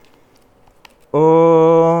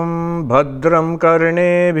भद्रं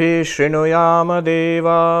कर्णेभिः शृणुयाम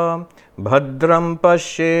देवा भद्रं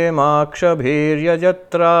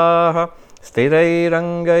पश्येमाक्षभिर्यजत्राः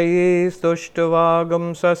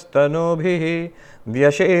स्थिरैरङ्गैस्तुष्टुवागुंसस्तनूभिः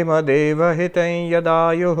व्यशेम देवहितं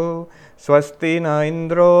यदायुः स्वस्ति न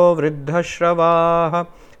इन्द्रो वृद्धश्रवाः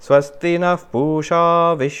स्वस्ति नः पूषा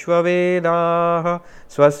विश्ववेदाः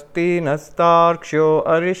स्वस्ति नस्तार्क्ष्यो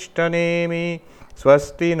अरिष्टनेमि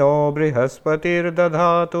स्वस्ति no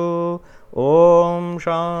बृहस्पतिर्दधातु Om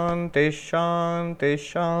Shanti Shanti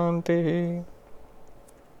Shanti.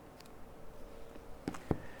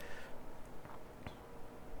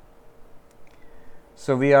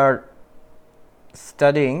 So we are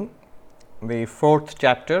studying the fourth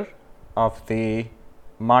chapter of the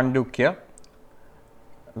Mandukya,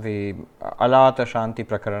 the Alata Shanti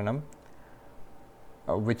Prakaranam,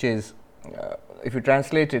 which is, if you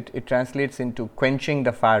translate it, it translates into quenching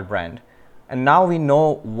the firebrand. And now we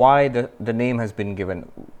know why the name has been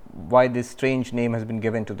given, why this strange name has been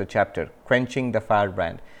given to the chapter, quenching the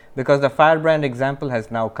firebrand, because the firebrand example has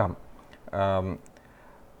now come.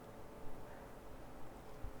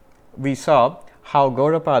 We saw how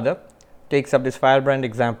Gaudapada takes up this firebrand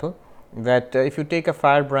example, that if you take a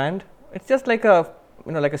firebrand, it's just like a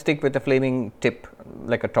like a stick with a flaming tip,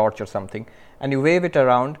 like a torch or something, and you wave it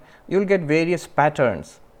around, you'll get various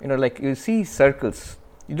patterns. Like you see circles.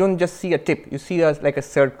 You don't just see a tip, you see like a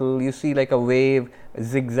circle, you see like a wave, a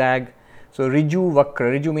zigzag. So Riju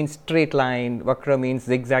Vakra, Riju means straight line, Vakra means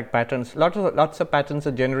zigzag patterns. Lots of patterns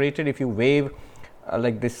are generated if you wave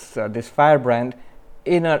like this firebrand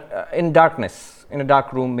in darkness, in a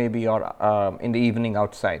dark room maybe, or in the evening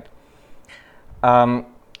outside.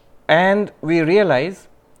 And we realize,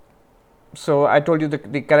 so I told you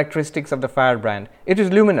the characteristics of the firebrand. It is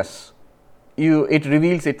luminous. It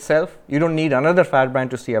reveals itself. You don't need another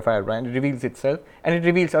firebrand to see a firebrand. It reveals itself, and it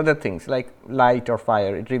reveals other things like light or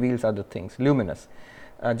fire. It reveals other things, luminous.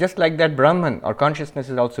 Just like that, Brahman or consciousness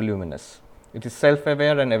is also luminous. It is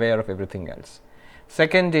self-aware and aware of everything else.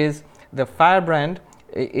 Second is the firebrand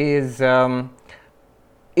is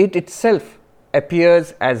it itself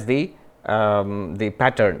appears as the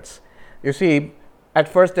patterns. You see, at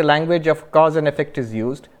first the language of cause and effect is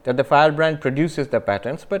used, that the firebrand produces the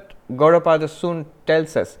patterns, but Gaudapada soon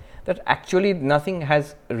tells us that actually nothing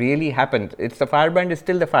has really happened. The firebrand is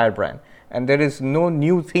still the firebrand, and there is no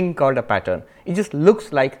new thing called a pattern. It just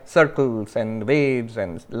looks like circles and waves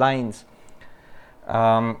and lines.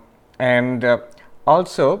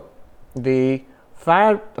 Also the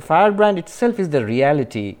firebrand itself is the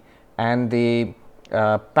reality, and the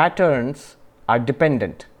patterns are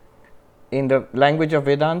dependent. In the language of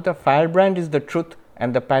Vedanta, firebrand is the truth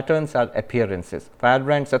and the patterns are appearances.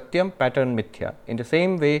 Firebrand Satyam, pattern Mithya. In the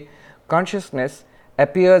same way, consciousness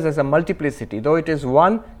appears as a multiplicity. Though it is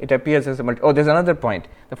one, it appears as a there's another point.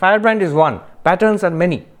 The firebrand is one. Patterns are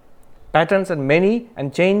many. Patterns are many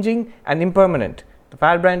and changing and impermanent. The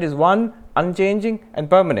firebrand is one, unchanging and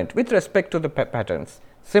permanent with respect to the patterns.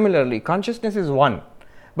 Similarly, consciousness is one,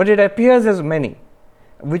 but it appears as many,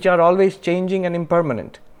 which are always changing and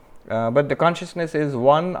impermanent. But the consciousness is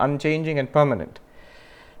one, unchanging and permanent.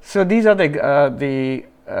 So these are the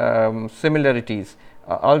similarities.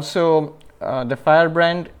 Also, the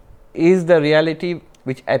firebrand is the reality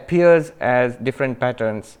which appears as different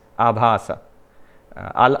patterns, abhasa.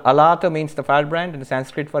 Alata means the firebrand, and the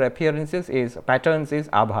Sanskrit for appearances is patterns is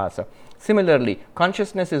abhasa. Similarly,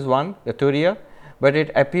 consciousness is one, the turiya, but it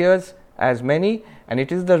appears as many, and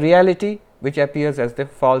it is the reality which appears as the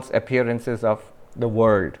false appearances of the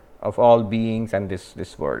world, of all beings and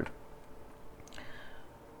this world.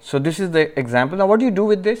 So this is the example. Now what do you do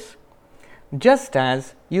with this? Just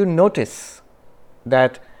as you notice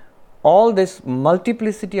that all this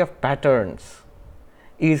multiplicity of patterns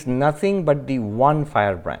is nothing but the one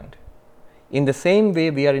firebrand, in the same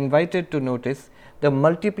way we are invited to notice the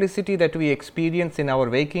multiplicity that we experience in our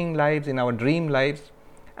waking lives, in our dream lives,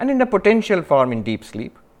 and in the potential form in deep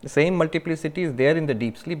sleep. The same multiplicity is there in the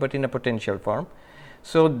deep sleep, but in a potential form.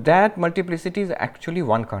 So that multiplicity is actually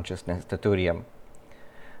one consciousness, the Turiyam.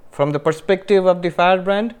 From the perspective of the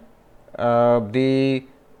firebrand, the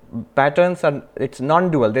patterns are, it's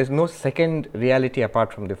non-dual. There is no second reality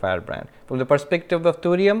apart from the firebrand. From the perspective of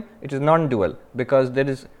Turiyam, it is non-dual, because there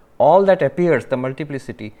is all that appears, the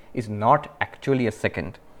multiplicity is not actually a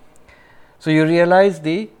second. So you realize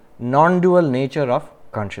the non-dual nature of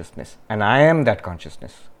consciousness, and I am that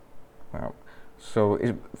consciousness. So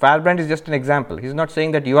firebrand is just an example. He is not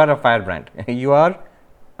saying that you are a firebrand. you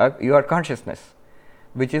are consciousness,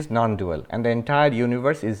 which is non-dual, and the entire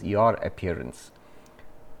universe is your appearance.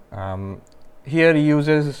 Here he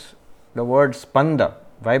uses the word spanda,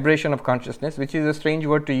 vibration of consciousness, which is a strange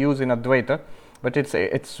word to use in Advaita, but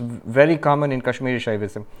it's very common in Kashmiri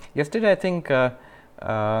Shaivism. Yesterday, I think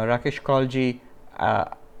Rakesh Kaulji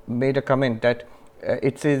made a comment that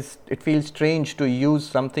it feels strange to use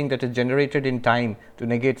something that is generated in time to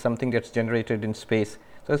negate something that's generated in space.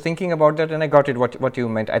 So I was thinking about that, and I got it what you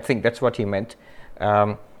meant. I think that's what he meant.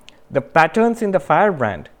 The patterns in the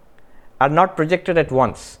firebrand are not projected at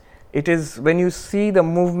once. It is when you see the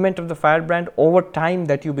movement of the firebrand over time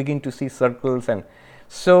that you begin to see circles, and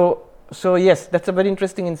so yes, that's a very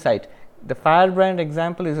interesting insight. The firebrand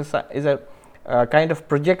example is a kind of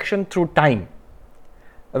projection through time,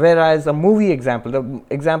 whereas a movie example, the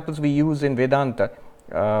examples we use in Vedanta,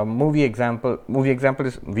 movie example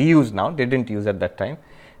is we use now, they didn't use at that time.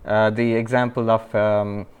 The example of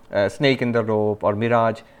snake in the rope or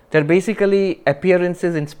mirage, they're basically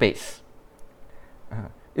appearances in space.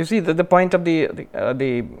 You see the point of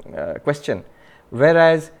the question.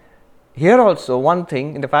 Whereas here also one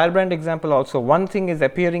thing, in the firebrand example also, one thing is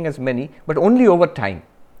appearing as many, but only over time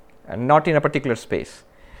and not in a particular space.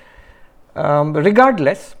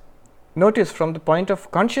 Regardless, notice from the point of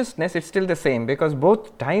consciousness, it's still the same, because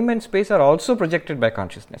both time and space are also projected by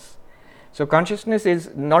consciousness. So consciousness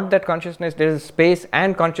is not that consciousness, there is space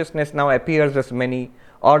and consciousness now appears as many,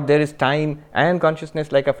 or there is time and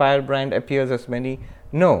consciousness like a firebrand appears as many.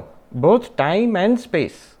 No, both time and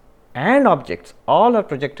space and objects all are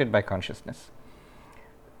projected by consciousness.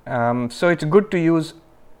 So it's good to use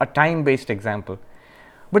a time-based example,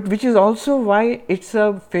 but which is also why it's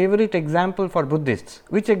a favorite example for Buddhists.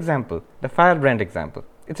 Which example? The firebrand example.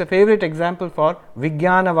 It's a favorite example for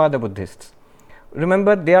Vijnanavada Buddhists.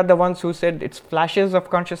 Remember, they are the ones who said it's flashes of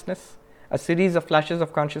consciousness, a series of flashes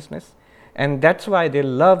of consciousness, and that's why they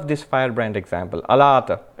love this firebrand example,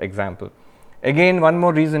 Alata example. Again, one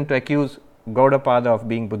more reason to accuse Gaudapada of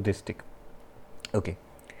being Buddhistic. Okay,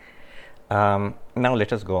 now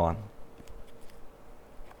let us go on.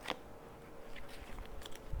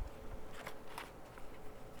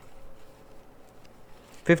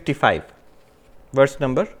 Verse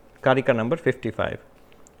number, Karika number 55.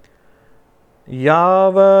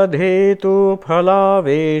 Yavadhetu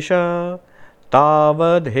phalavesha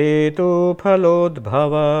tavadhetu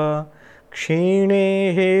phalodbhava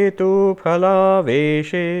kshine hetu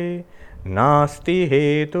phalaveshe nasti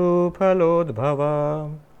hetu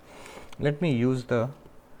phalodbhava. Let me use the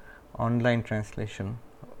online translation.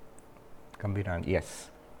 Kambiran,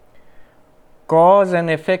 yes. Cause and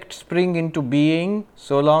effect spring into being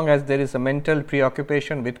so long as there is a mental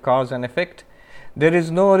preoccupation with cause and effect. There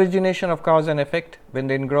is no origination of cause and effect when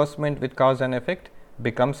the engrossment with cause and effect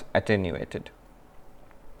becomes attenuated.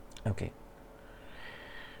 Okay.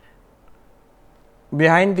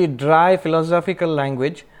 Behind the dry philosophical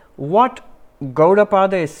language, what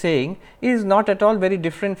Gaudapada is saying is not at all very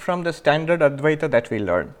different from the standard Advaita that we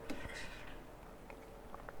learn.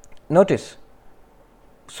 Notice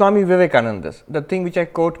Swami Vivekananda's, the thing which I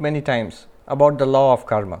quote many times about the law of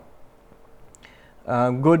karma.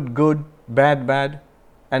 Good, good, bad, bad,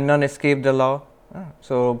 and none escape the law.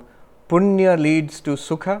 So, punya leads to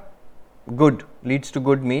sukha, good leads to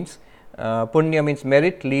good means, punya means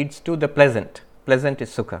merit, leads to the pleasant, pleasant is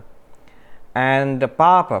sukha. And the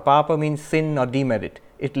papa means sin or demerit,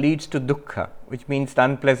 it leads to dukkha, which means the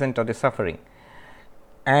unpleasant or the suffering.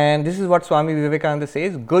 And this is what Swami Vivekananda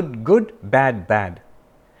says, good, good, bad, bad.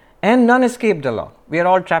 And none escape the law. We are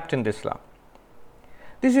all trapped in this law.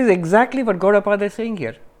 This is exactly what Gaudapada is saying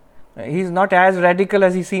here. He is not as radical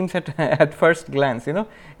as he seems at first glance.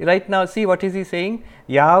 Right now, see what is he saying?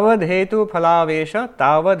 Yavad hetu phalavesha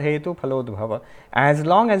tavad hetu phalodbhava. As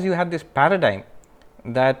long as you have this paradigm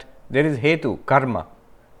that there is hetu, karma,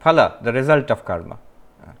 phala, the result of karma,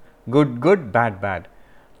 good, good, bad, bad.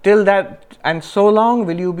 Till that, and so long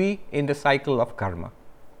will you be in the cycle of karma.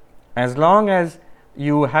 As long as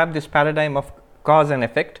you have this paradigm of cause and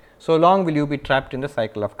effect, so long will you be trapped in the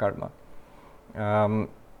cycle of karma.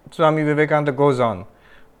 Swami Vivekananda goes on.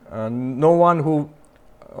 No one who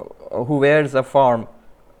wears a form,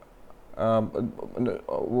 what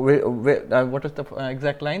is the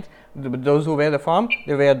exact lines? Those who wear the form,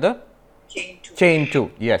 they wear the chain too.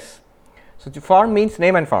 Yes. So the form means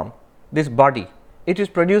name and form. This body, it is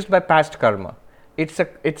produced by past karma. It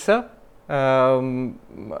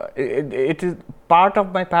is part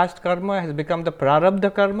of my past karma, has become the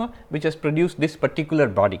prarabdha karma, which has produced this particular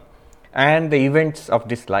body and the events of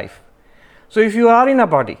this life. So if you are in a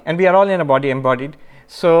body, and we are all in a body embodied,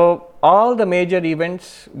 so all the major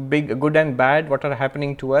events, big, good and bad, what are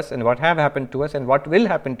happening to us and what have happened to us and what will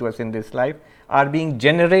happen to us in this life are being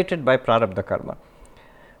generated by prarabdha karma.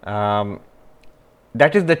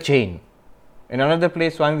 That is the chain. In another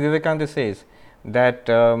place, Swami Vivekananda says that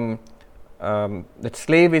that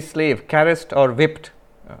slave is slave, caressed or whipped,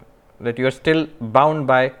 that you are still bound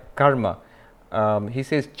by karma. He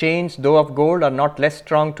says, chains though of gold are not less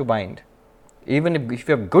strong to bind. Even if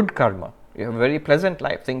you have good karma, you have a very pleasant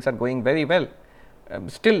life, things are going very well,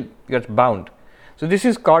 still you are bound. So this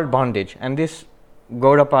is called bondage, and this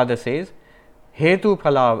Gaudapada says, Hetu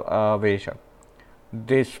Phala Vesha,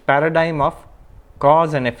 this paradigm of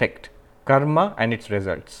cause and effect, karma and its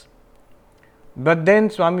results. But then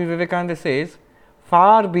Swami Vivekananda says,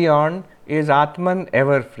 far beyond is Atman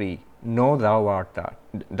ever free. Know thou art that.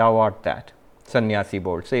 Thou art that. Sannyasi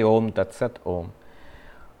bold. Say Om Tat Sat Om.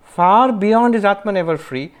 Far beyond is Atman ever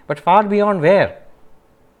free, but far beyond where?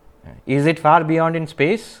 Is it far beyond in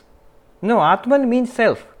space? No, Atman means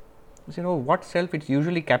self. You know what self? It's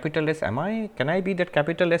usually capital S. Can I be that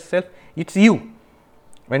capital S self? It's you.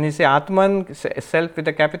 When you say Atman self with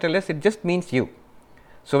a capital S, it just means you.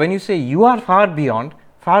 So when you say you are far beyond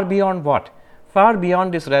what? Far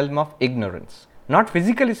beyond this realm of ignorance. Not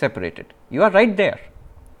physically separated. You are right there.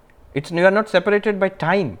 You are not separated by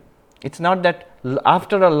time. It's not that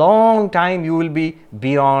after a long time you will be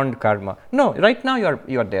beyond karma. No, right now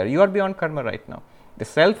you are there. You are beyond karma right now. The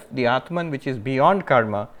self, the Atman which is beyond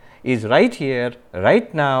karma, is right here,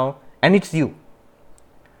 right now, and it's you.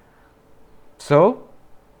 So,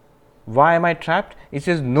 why am I trapped? It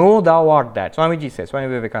says, know thou art that. Swamiji says, Swami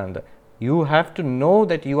Vivekananda, you have to know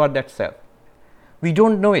that you are that self. We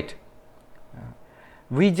don't know it.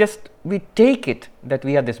 We take it that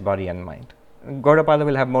we are this body and mind. Gaudapada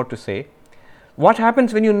will have more to say. What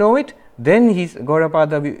happens when you know it? Then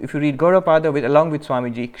Gaudapada, if you read Gaudapada along with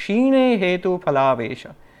Swamiji, Kshine Hetu Phala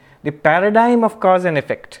Vesha, the paradigm of cause and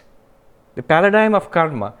effect, the paradigm of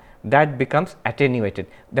karma, that becomes attenuated,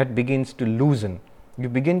 that begins to loosen. You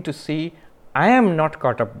begin to see, I am not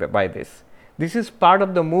caught up by this. This is part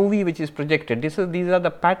of the movie which is projected. These are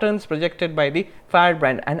the patterns projected by the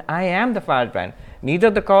firebrand, and I am the firebrand.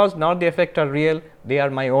 Neither the cause nor the effect are real. They are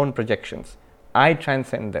my own projections. I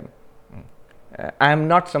transcend them. I am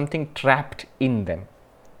not something trapped in them.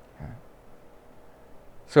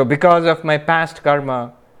 So because of my past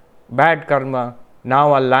karma, bad karma,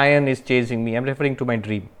 now a lion is chasing me. I am referring to my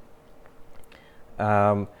dream.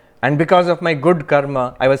 And because of my good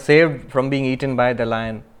karma, I was saved from being eaten by the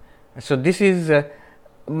lion. So this is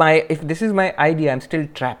if this is my idea, I am still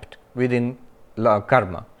trapped within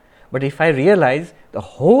karma. But if I realize the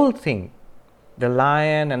whole thing, the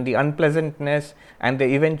lion and the unpleasantness and the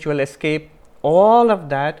eventual escape, all of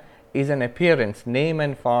that is an appearance, name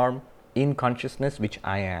and form in consciousness which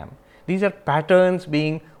I am. These are patterns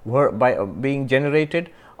being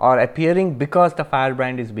generated or appearing because the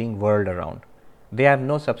firebrand is being whirled around. They have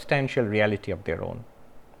no substantial reality of their own.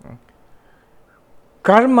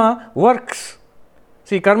 Karma works.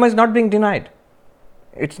 See, karma is not being denied.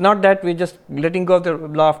 It's not that we're just letting go of the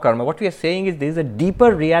law of karma. What we are saying is there is a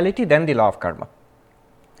deeper reality than the law of karma.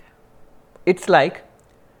 It's like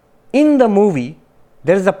in the movie,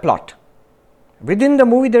 there is a plot. Within the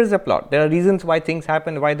movie, there is a plot. There are reasons why things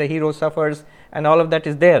happen, why the hero suffers, and all of that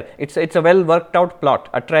is there. It's a well worked out plot,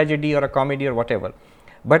 a tragedy or a comedy or whatever.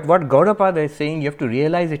 But what Gaudapada is saying, you have to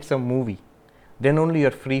realize it's a movie. Then only you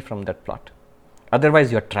are free from that plot.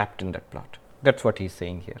 Otherwise, you are trapped in that plot. That's what he is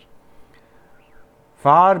saying here.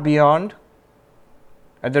 Far beyond,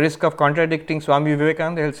 at the risk of contradicting Swami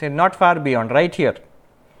Vivekananda, he will say, not far beyond, right here.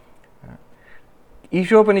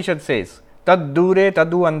 Ishopanishad says, Tad dure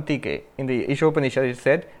tadu antike. In the Ishopanishad, it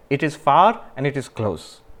said, it is far and it is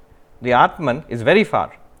close. The Atman is very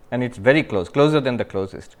far and it's very close, closer than the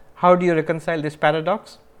closest. How do you reconcile this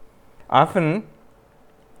paradox? Often,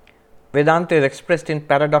 Vedanta is expressed in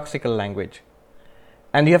paradoxical language.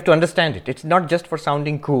 And you have to understand it. It's not just for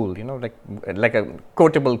sounding cool, like a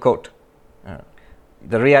quotable quote.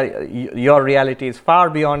 Your reality is far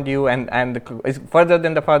beyond you and is further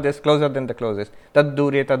than the farthest, closer than the closest. Tad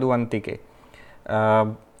dure tadu antike.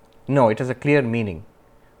 No, it has a clear meaning.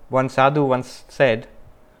 One sadhu once said,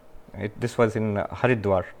 this was in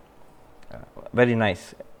Haridwar, very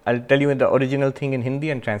nice. I'll tell you the original thing in Hindi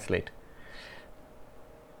and translate.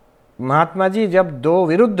 Mahatma ji जब दो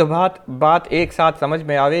विरुद्ध बात एक साथ समझ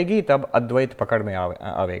में आवेगी तब अद्वैत पकड़ में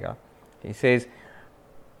आवेगा. He says,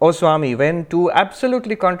 O Swami, when two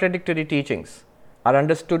absolutely contradictory teachings are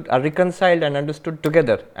reconciled and understood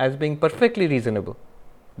together as being perfectly reasonable,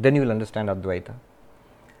 then you will understand Advaita.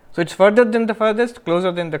 So it's further than the furthest,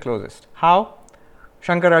 closer than the closest. How?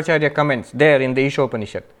 Shankaracharya comments there in the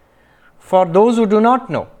Ishopanishad. For those who do not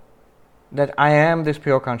know that I am this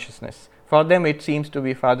pure consciousness, for them it seems to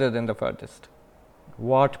be farther than the furthest.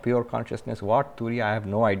 What pure consciousness? What Turiya? I have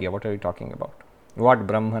no idea. What are you talking about? What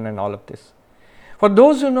Brahman and all of this? For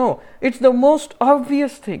those who know, it's the most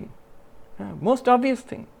obvious thing. Most obvious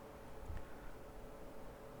thing.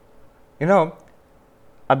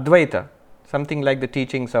 Advaita, something like the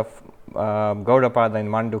teachings of Gaudapada in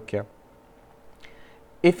Mandukya.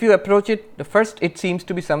 If you approach it, the first it seems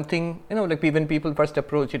to be something, like when people first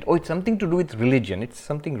approach it, it's something to do with religion, it's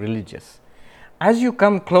something religious. As you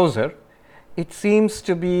come closer, it seems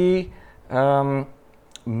to be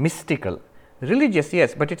mystical. Religious,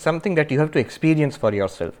 yes, but it's something that you have to experience for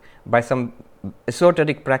yourself. By some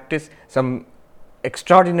esoteric practice, some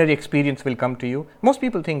extraordinary experience will come to you. Most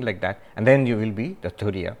people think like that, and then you will be the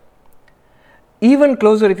Turiya. Even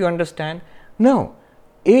closer, if you understand, no,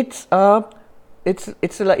 it's a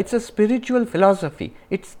spiritual philosophy.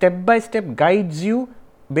 It step by step guides you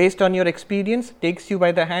based on your experience, takes you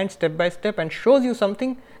by the hand step by step and shows you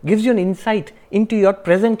something, gives you an insight into your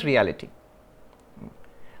present reality.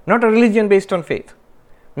 Not a religion based on faith,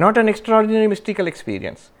 not an extraordinary mystical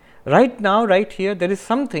experience. Right now, right here, there is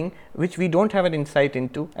something which we don't have an insight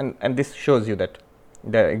into, and this shows you that,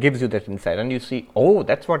 gives you that insight, and you see, oh,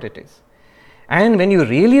 that's what it is. And when you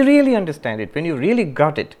really understand it, when you really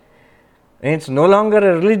got it, it's no longer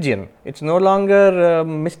a religion, it's no longer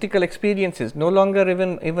mystical experiences, no longer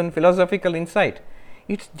even philosophical insight.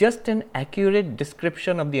 It's just an accurate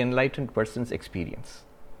description of the enlightened person's experience.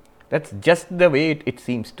 That's just the way it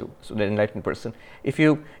seems to. So the enlightened person,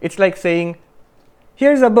 it's like saying,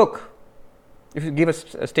 here's a book. If you give a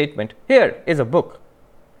statement, here is a book.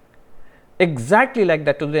 Exactly like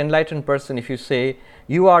that to the enlightened person, if you say,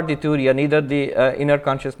 you are the Turiya, neither the inner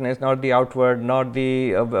consciousness, nor the outward, nor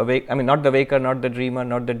the not the waker, not the dreamer,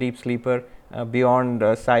 not the deep sleeper, beyond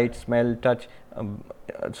sight, smell, touch.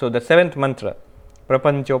 So the seventh mantra,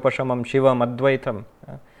 Prapanchopashamam Shivam Advaitam,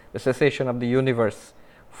 the cessation of the universe,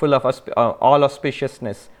 full of all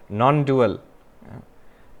auspiciousness, non-dual,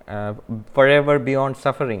 forever beyond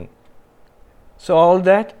suffering. So all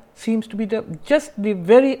that seems to be just the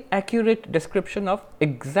very accurate description of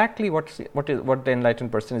exactly what the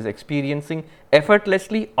enlightened person is experiencing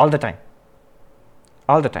effortlessly all the time.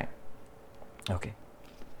 Okay.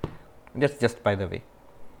 That's just by the way.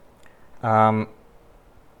 I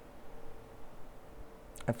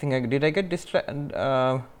think did I get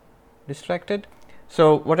distracted?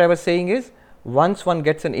 So what I was saying is, once one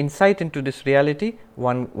gets an insight into this reality,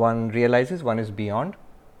 one realizes one is beyond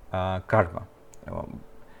karma.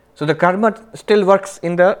 So the karma still works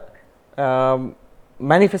in the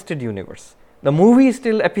manifested universe. The movie is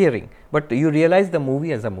still appearing, but you realize the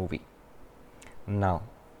movie as a movie. Now,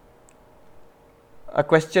 a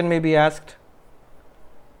question may be asked,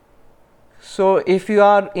 so if you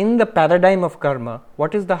are in the paradigm of karma,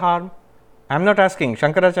 what is the harm? I am not asking,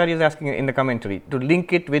 Shankaracharya is asking in the commentary to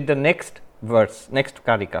link it with the next verse, next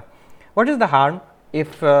karika. What is the harm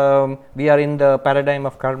if we are in the paradigm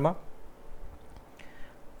of karma?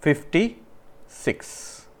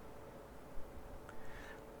 56.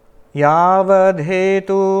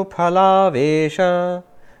 Yavadhetu phalavesha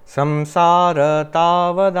samsara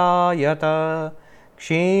tavadayata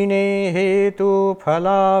kshine hetu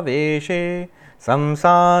phalaveshe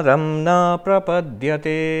samsaram na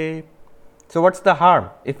prapadyate. So what's the harm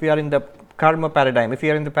if we are in the karma paradigm, if we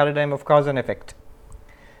are in the paradigm of cause and effect?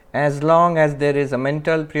 As long as there is a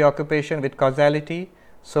mental preoccupation with causality,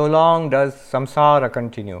 so long does samsara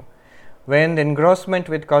continue. When the engrossment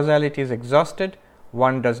with causality is exhausted,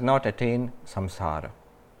 one does not attain samsara,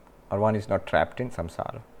 or one is not trapped in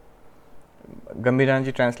samsara.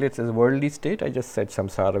 Gambhiranji translates as worldly state. I just said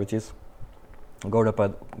samsara, which is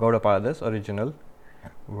Gaudapada's original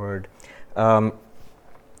word.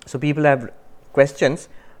 So people have questions.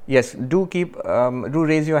 Yes, do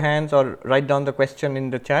raise your hands or write down the question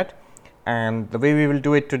in the chat. And the way we will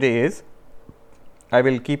do it today is, I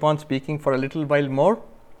will keep on speaking for a little while more,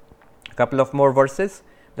 a couple of more verses,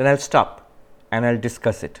 then I'll stop and I'll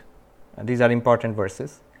discuss it. These are important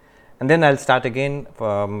verses. And then I'll start again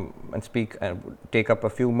and speak and take up a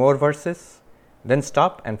few more verses, then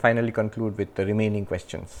stop and finally conclude with the remaining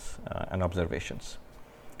questions and observations.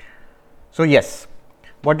 So yes,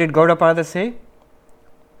 what did Gaudapada say?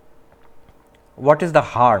 What is the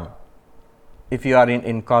harm if you are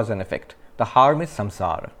in cause and effect? The harm is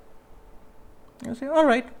samsara. You say, all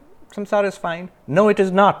right, samsara is fine. No, it is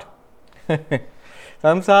not.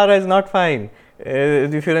 Samsara is not fine.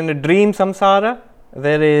 If you're in a dream samsara,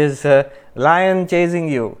 there is a lion chasing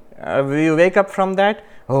you. You wake up from that,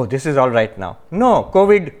 oh, this is all right now. No,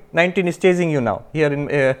 COVID-19 is chasing you now, here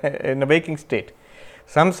in a waking state.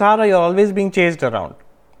 Samsara, you're always being chased around.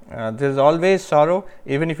 There is always sorrow,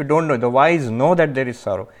 even if you don't know. The wise know that there is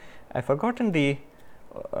sorrow. I've forgotten the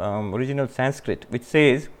original Sanskrit, which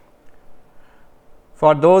says,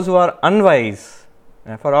 for those who are unwise,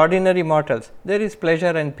 for ordinary mortals, there is pleasure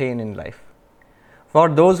and pain in life. For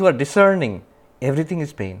those who are discerning, everything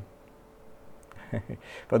is pain.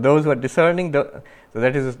 For those who are discerning, so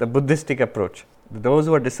that is the Buddhistic approach. Those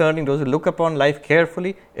who are discerning, those who look upon life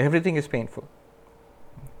carefully, everything is painful.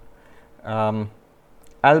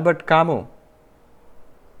 Albert Camus,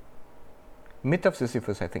 Myth of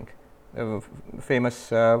Sisyphus, I think, famous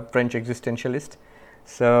French existentialist.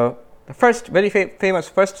 So, the first very famous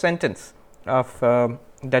first sentence of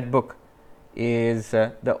that book is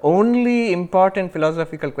the only important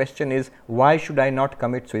philosophical question is, why should I not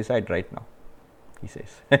commit suicide right now? He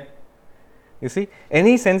says. You see,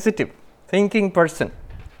 any sensitive, thinking person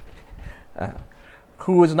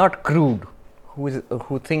who is not crude,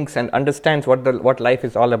 who thinks and understands what life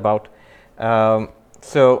is all about,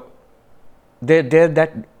 so there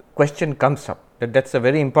that question comes up. That's a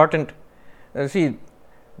very important. See,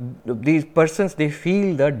 these persons, they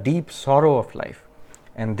feel the deep sorrow of life,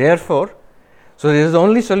 and therefore, so there is the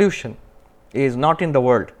only solution is not in the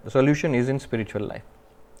world. The solution is in spiritual life,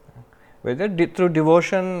 whether through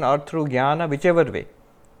devotion or through jnana, whichever way.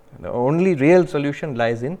 The only real solution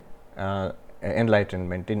lies in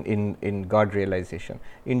enlightenment, in God realization,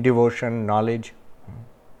 in devotion, knowledge.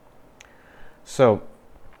 So,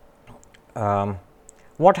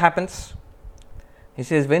 what happens? He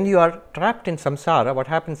says, when you are trapped in samsara, what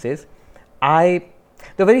happens is,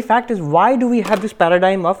 the very fact is, why do we have this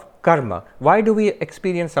paradigm of karma? Why do we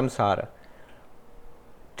experience samsara?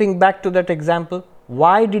 Think back to that example.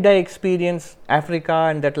 Why did I experience Africa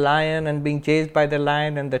and that lion and being chased by the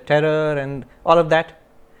lion and the terror and all of that?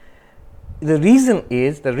 The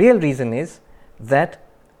real reason is that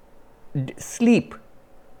sleep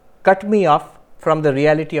cut me off from the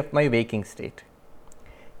reality of my waking state.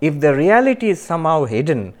 If the reality is somehow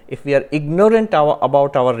hidden, if we are ignorant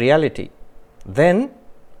about our reality, then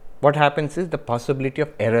what happens is the possibility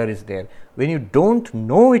of error is there. When you don't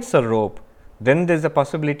know it's a rope, then there is a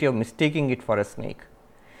possibility of mistaking it for a snake.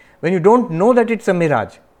 When you don't know that it's a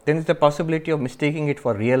mirage, then it's the possibility of mistaking it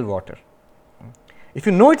for real water. If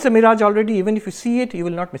you know it's a mirage already, even if you see it, you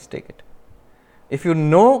will not mistake it. If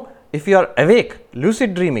you are awake,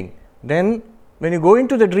 lucid dreaming, then when you go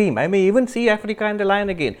into the dream, I may even see Africa and the lion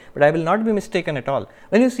again, but I will not be mistaken at all.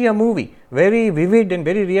 When you see a movie, very vivid and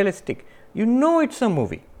very realistic, you know it's a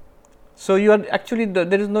movie. So you are actually,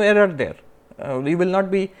 there is no error there. You will not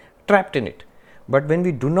be trapped in it. But when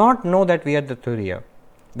we do not know that we are the Turiya,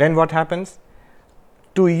 then what happens?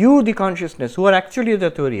 To you, the consciousness, who are actually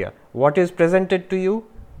the Turiya, what is presented to you?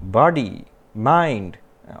 Body, mind,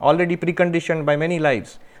 already preconditioned by many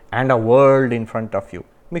lives, and a world in front of you,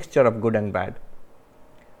 mixture of good and bad.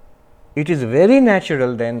 It is very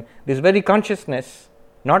natural then, this very consciousness,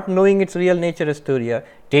 not knowing its real nature as Turiya,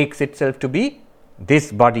 takes itself to be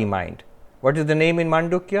this body mind. What is the name in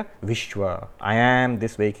Mandukya? Vishwa. I am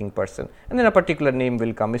this waking person. And then a particular name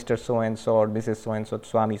will come, Mr. So-and-so or Mrs. So-and-so,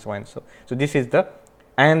 Swami so-and-so. So this is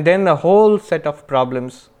and then a whole set of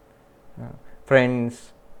problems,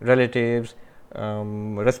 friends, relatives,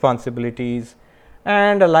 responsibilities,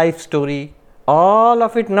 and a life story, all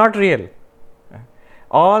of it not real.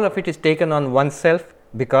 All of it is taken on oneself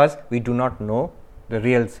because we do not know the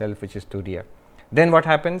real self, which is Turiya. Then what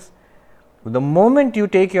happens? The moment you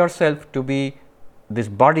take yourself to be this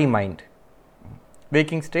body mind,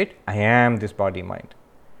 waking state, I am this body mind,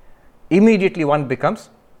 immediately one becomes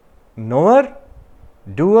knower,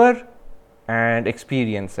 doer, and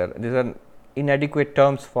experiencer. These are inadequate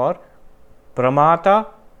terms for pramata,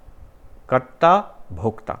 karta,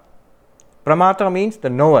 bhokta. Pramata means the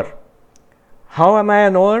knower. How am I a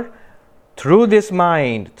knower? Through this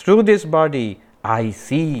mind, through this body, I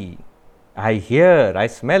see, I hear, I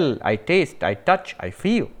smell, I taste, I touch, I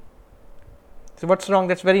feel. So what's wrong?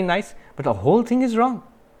 That's very nice, but the whole thing is wrong.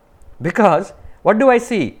 Because what do I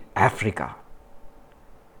see? Africa.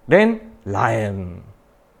 Then lion,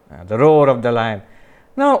 the roar of the lion.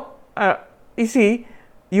 Now, you see,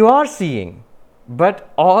 you are seeing,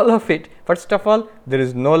 but all of it, first of all, there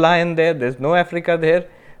is no lion there, there is no Africa there,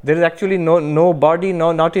 there is actually no body,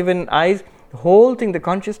 not even eyes. The whole thing, the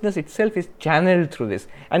consciousness itself is channeled through this,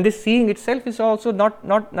 and this seeing itself is also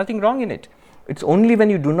nothing wrong in it. It's only when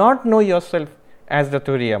you do not know yourself as the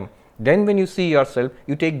Turiyam, then when you see yourself,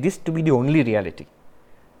 you take this to be the only reality.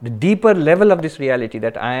 The deeper level of this reality,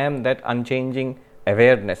 that I am that unchanging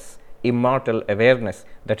awareness, immortal awareness,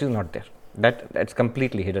 that is not there. That's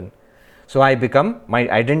completely hidden. So I become, my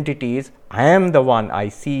identity is, I am the one I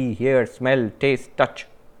see, hear, smell, taste, touch.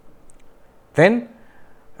 then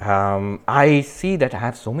I see that I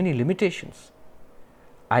have so many limitations.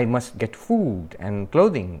 I must get food and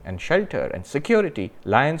clothing and shelter and security.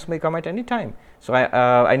 Lions may come at any time, so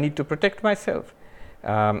I need to protect myself.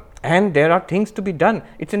 And there are things to be done.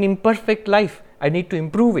 It's an imperfect life. I need to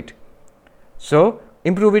improve it. So,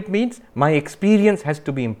 improve it means my experience has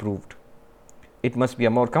to be improved. It must be a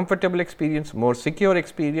more comfortable experience, more secure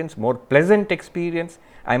experience, more pleasant experience.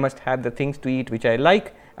 I must have the things to eat which I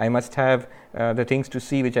like. I must have the things to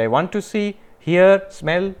see which I want to see, hear,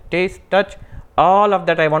 smell, taste, touch. All of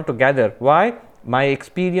that I want to gather. Why? My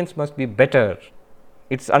experience must be better.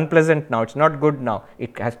 It's unpleasant now. It's not good now.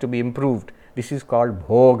 It has to be improved. This is called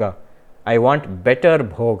bhoga. I want better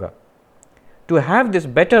bhoga. To have this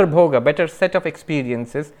better bhoga, better set of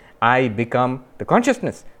experiences, I become, the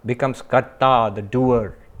consciousness becomes karta, the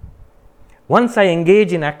doer. Once I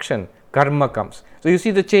engage in action, karma comes. So you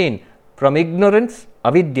see the chain. From ignorance,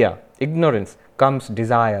 avidya, ignorance, comes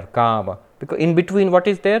desire, kama. Because in between what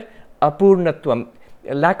is there? Apurnatvam,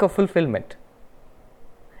 a lack of fulfillment.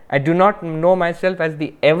 I do not know myself as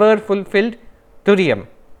the ever fulfilled turiyam,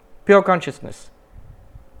 pure consciousness.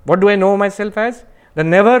 What do I know myself as? The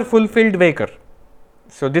never fulfilled waker.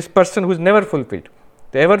 So this person who is never fulfilled,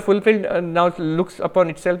 the ever fulfilled now looks upon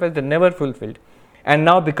itself as the never fulfilled, and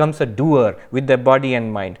now becomes a doer with the body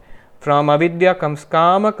and mind. From avidya comes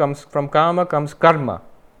kama, from kama comes karma,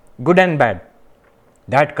 good and bad.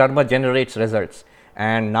 That karma generates results,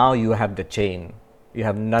 and now you have the chain. You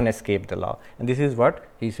have none escape the law. And this is what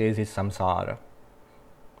he says is samsara.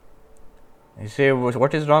 You say,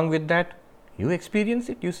 what is wrong with that? You experience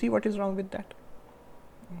it, you see what is wrong with that.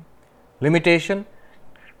 Limitation.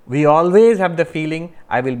 We always have the feeling,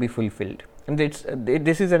 I will be fulfilled. And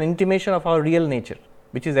this is an intimation of our real nature,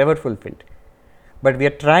 which is ever fulfilled. But we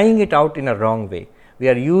are trying it out in a wrong way. We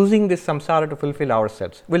are using this samsara to fulfill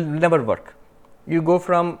ourselves. Will never work. You go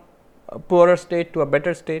from a poorer state to a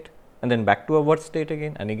better state, and then back to a worse state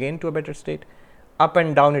again, and again to a better state. Up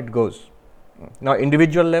and down it goes. Now,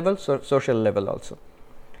 individual level, social level also.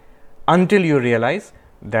 Until you realize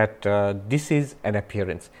that this is an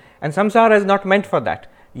appearance. And samsara is not meant for that.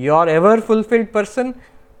 Your ever fulfilled person,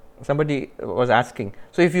 somebody was asking,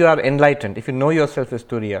 so if you are enlightened, if you know yourself as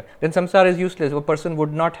Turiya, then samsara is useless. A person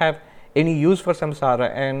would not have any use for samsara,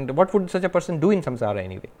 and what would such a person do in samsara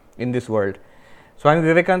anyway, in this world? Swami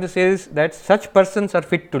Vivekananda says that such persons are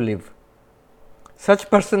fit to live. Such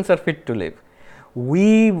persons are fit to live.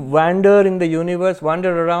 We wander in the universe,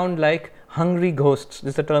 wander around like hungry ghosts.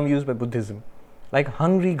 This is a term used by Buddhism. Like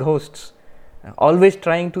hungry ghosts, always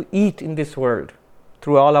trying to eat in this world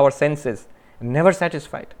through all our senses, never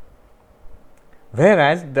satisfied.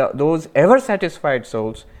 Whereas those ever satisfied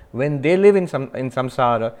souls, when they live in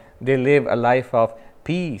samsara, they live a life of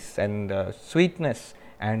peace and sweetness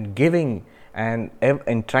and giving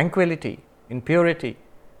and tranquility, in purity.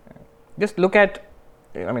 Just look at,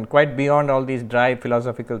 quite beyond all these dry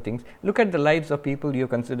philosophical things, look at the lives of people you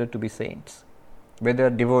consider to be saints, whether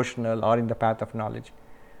devotional or in the path of knowledge.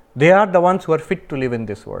 They are the ones who are fit to live in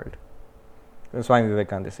this world. Swami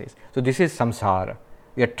Vivekananda says. So this is samsara.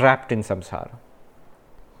 We are trapped in samsara.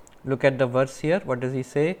 Look at the verse here. What does he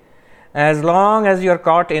say? As long as you are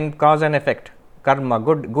caught in cause and effect, karma,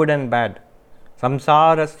 good and bad,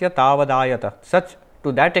 samsarasya tavadayata. Such,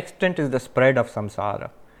 to that extent is the spread of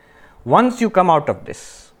samsara. Once you come out of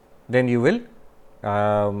this, then you will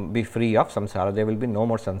be free of samsara. There will be no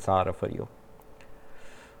more samsara for you.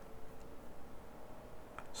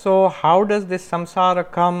 So how does this samsara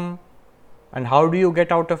come? And how do you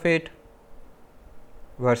get out of it?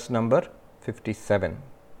 Verse number 57,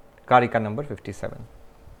 Karika number 57.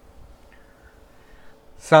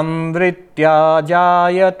 Samvritya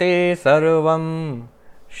jayate sarvam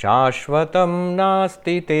shashvatam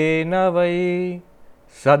nasti tena vai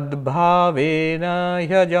sadbhavena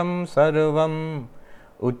hyajam sarvam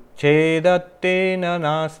uchchedattena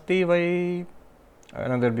nasti vai.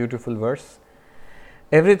 Another beautiful verse.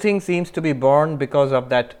 Everything seems to be born because of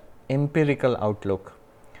that empirical outlook.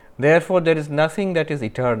 Therefore, there is nothing that is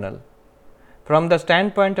eternal. From the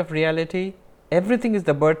standpoint of reality, everything is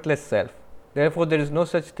the birthless self. Therefore, there is no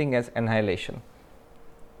such thing as annihilation.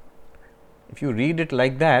 If you read it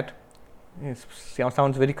like that, it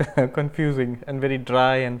sounds very confusing and very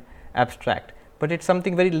dry and abstract. But it's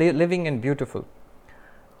something very living and beautiful.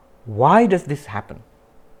 Why does this happen?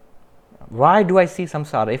 Why do I see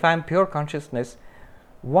samsara? If I am pure consciousness,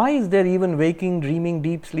 why is there even waking, dreaming,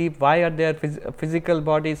 deep sleep? Why are there physical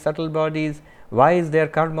bodies, subtle bodies? Why is there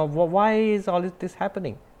karma? Why is all this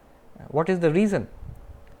happening? What is the reason?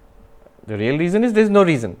 The real reason is there is no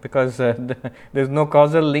reason, because there is no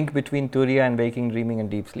causal link between turiya and waking, dreaming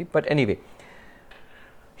and deep sleep. But anyway,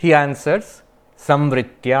 He answers,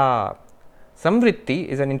 Samvritya. Samvritti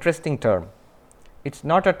is an interesting term. It's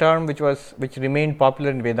not a term which remained popular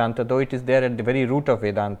in Vedanta, though it is there at the very root of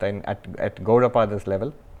Vedanta at Gaudapada's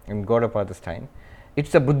level, in Gaudapada's time.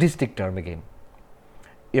 It's a Buddhistic term again.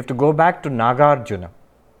 You have to go back to Nagarjuna,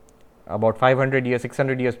 about 500 years,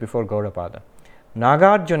 600 years before Gaudapada.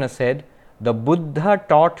 Nagarjuna said, the Buddha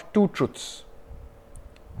taught two truths.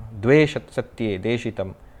 Dve satye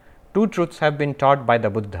deshitam. Two truths have been taught by the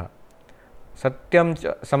Buddha. Satyam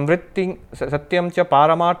cha samvrittim, satyam cha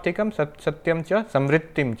paramarthikam, satyam cha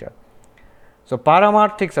samvrittim cha. So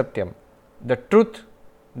paramarthik satyam, the truth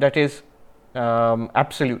that is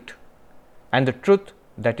absolute, and the truth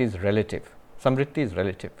that is relative. Samvritti is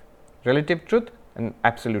relative. Relative truth and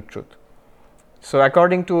absolute truth. So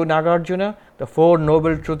according to Nagarjuna, the four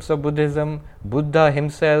noble truths of Buddhism, Buddha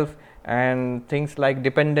himself, and things like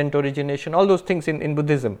dependent origination, all those things in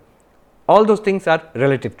Buddhism, all those things are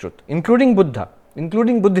relative truth, including Buddha,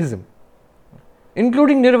 including Buddhism,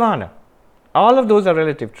 including Nirvana. All of those are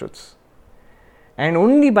relative truths. And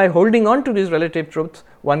only by holding on to these relative truths,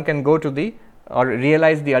 one can go to or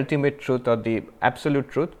realize the ultimate truth or the absolute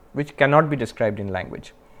truth, which cannot be described in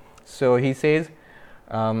language. So he says,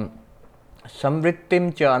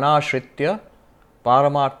 Samvrittim cha anashritya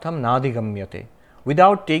paramartham nadigamyate.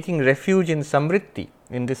 Without taking refuge in samvritti,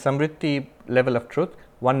 in this samvritti level of truth,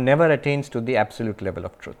 one never attains to the absolute level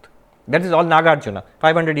of truth. That is all Nagarjuna,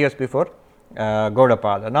 500 years before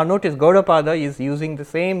Gaudapada. Now notice Gaudapada is using the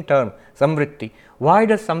same term, samvritti. Why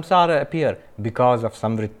does samsara appear? Because of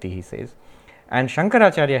samvritti, he says. And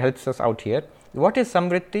Shankaracharya helps us out here. What is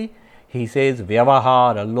samvritti? He says,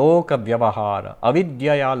 vyavahara, loka vyavahara,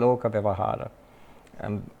 avidyaya loka vyavahara.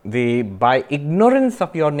 By ignorance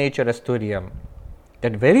of your nature as Turiam,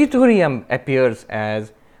 that very Turiam appears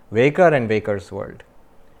as Vaker and Vaker's world.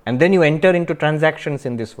 And then you enter into transactions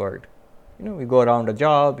in this world. You go around a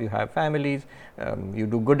job, you have families, you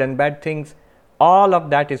do good and bad things. All of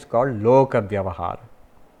that is called loka vyavahara.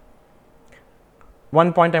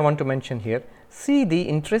 One point I want to mention here, see the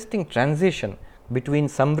interesting transition between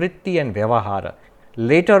samvritti and vyavahara.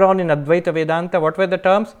 Later on in Advaita Vedanta, what were the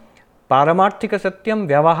terms? Paramarthika satyam,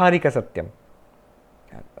 vyavaharika satyam.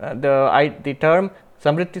 The term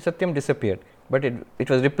samvritti satyam disappeared, but it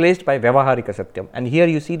was replaced by vyavaharika satyam. And here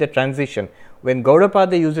you see the transition. When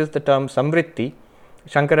Gaudapada uses the term samvritti,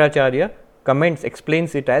 Shankaracharya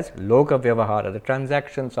explains it as loka vyavahara, the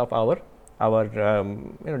transactions of our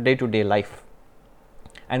day-to-day life.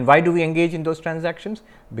 And why do we engage in those transactions?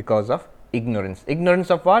 Because of ignorance. Ignorance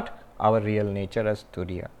of what? Our real nature as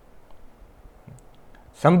Turiya.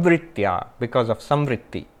 Samvritya, because of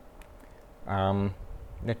samvritti.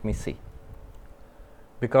 Let me see.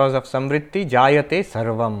 Because of samvritti, jayate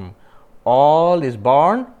sarvam. All is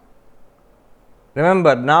born.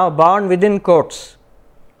 Remember, now born within quotes.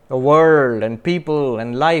 The world and people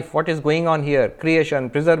and life, what is going on here? Creation,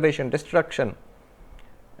 preservation, destruction.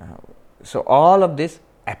 So all of this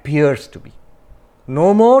appears to be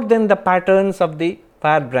no more than the patterns of the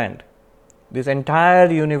firebrand, this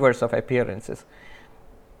entire universe of appearances.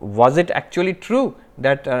 Was it actually true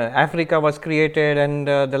that Africa was created and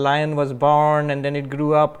the lion was born and then it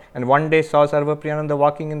grew up and one day saw Sarvapriyananda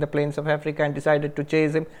walking in the plains of Africa and decided to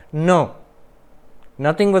chase him? No,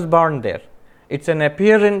 nothing was born there. It's an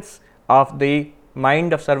appearance of the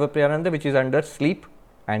mind of Sarvapriyananda which is under sleep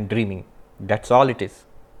and dreaming. That's all it is.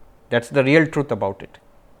 That's the real truth about it.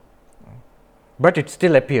 But it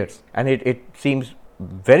still appears and it seems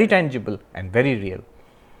very tangible and very real.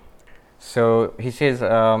 So he says,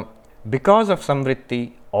 because of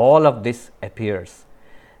samvritti, all of this appears.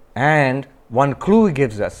 And one clue he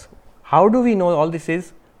gives us. How do we know all this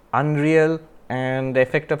is unreal and the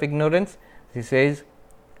effect of ignorance? He says,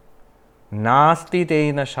 Nasti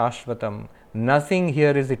teina shashvatam. Nothing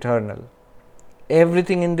here is eternal.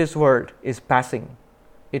 Everything in this world is passing.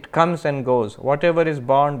 It comes and goes. Whatever is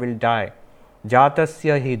born will die.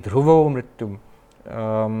 Jatasya hi dhruvo mrityum.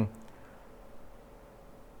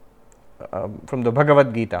 From the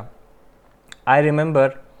Bhagavad Gita. I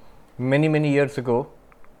remember many years ago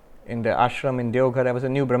in the ashram in Deoghar, I was a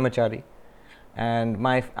new brahmachari and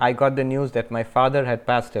I got the news that my father had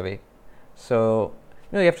passed away. So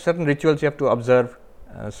you have certain rituals you have to observe.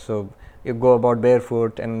 So you go about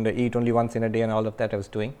barefoot and eat only once in a day and all of that I was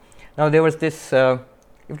doing. Now there was this, you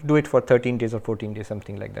have to do it for 13 days or 14 days,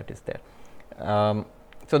 something like that is there.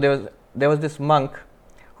 So there was this monk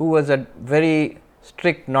who was a very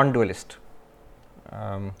strict non-dualist,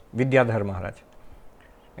 Vidyadhar Maharaj,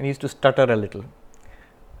 and he used to stutter a little,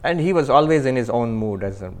 and he was always in his own mood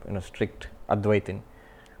as a strict Advaitin.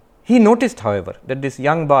 He noticed, however, that this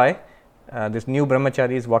young boy this new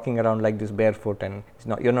brahmachari is walking around like this barefoot, and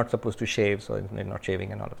you're not supposed to shave, so they're not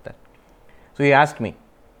shaving and all of that. So he asked me,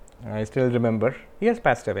 I still remember, he has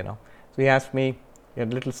passed away now. So he asked me, he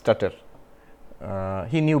had a little stutter.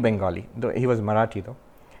 He knew Bengali, though he was Marathi though.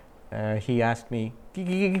 He asked me,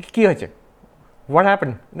 what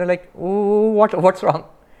happened? Like, what's wrong?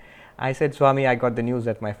 I said, Swami, I got the news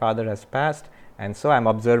that my father has passed, and so I'm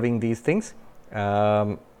observing these things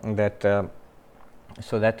the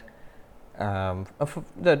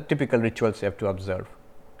typical rituals you have to observe.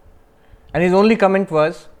 And his only comment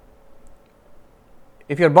was,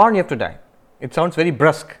 if you're born, you have to die. It sounds very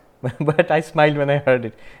brusque, but I smiled when I heard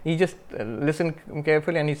it. He just listened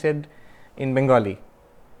carefully and he said in Bengali,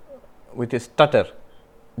 with his stutter,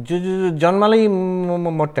 Janmalai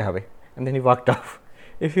morte habe. And then he walked off.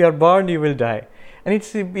 If you are born, you will die. And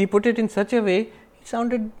he put it in such a way, it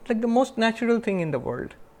sounded like the most natural thing in the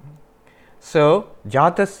world. So,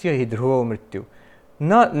 jatasya hi dhruvo mrityu.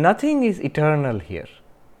 Nothing is eternal here.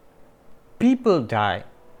 People die,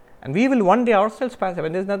 and we will one day ourselves pass away.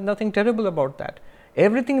 There is nothing terrible about that.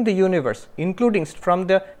 Everything in the universe, including from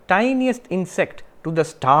the tiniest insect to the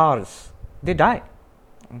stars, they die.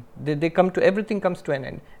 They come to, everything comes to an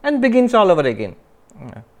end and begins all over again.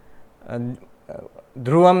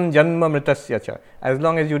 Dhruvam janma mritasya cha. As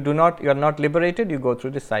long as you are not liberated, you go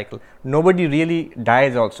through this cycle. Nobody really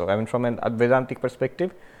dies also. I mean, from an Vedantic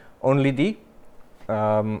perspective, only the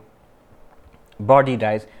body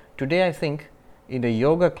dies. Today, I think, in the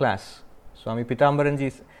yoga class, Swami Pitambaranji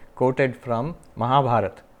is quoted from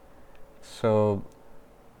Mahabharata. So,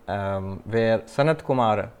 where Sanat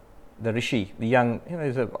Kumara, the rishi, the young,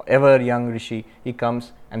 is a ever young rishi, he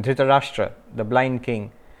comes, and Dhritarashtra, the blind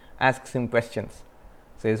king, asks him questions.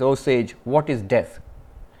 Says, "O sage, what is death?"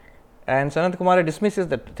 And Sanat Kumara dismisses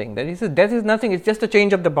that thing. That he says, death is nothing, it's just a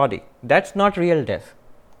change of the body. That's not real death.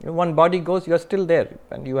 One body goes, you are still there,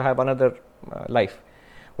 and you have another life.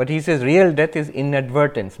 But he says, real death is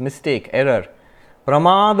inadvertence, mistake, error.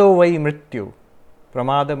 Pramado vai mrityu.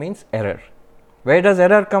 Pramada means error. Where does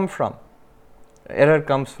error come from? Error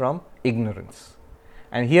comes from ignorance.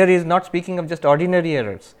 And here he is not speaking of just ordinary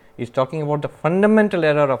errors. He is talking about the fundamental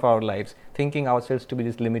error of our lives, thinking ourselves to be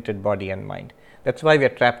this limited body and mind. That's why we are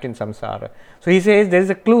trapped in samsara. So he says there is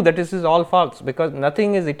a clue that this is all false, because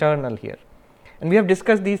nothing is eternal here. And we have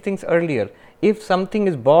discussed these things earlier. If something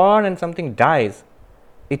is born and something dies,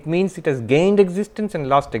 it means it has gained existence and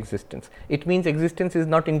lost existence. It means existence is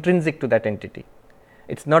not intrinsic to that entity.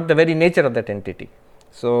 It's not the very nature of that entity.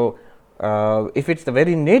 So, if it's the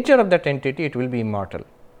very nature of that entity, it will be immortal.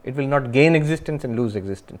 It will not gain existence and lose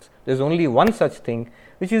existence. There is only one such thing,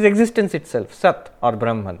 which is existence itself, Sat or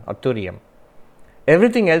Brahman or Turiyam.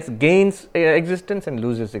 Everything else gains existence and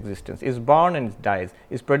loses existence, is born and dies,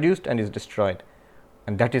 is produced and is destroyed.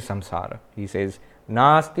 And that is samsara. He says,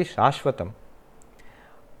 Nasti Shashvatam.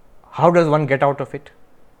 How does one get out of it?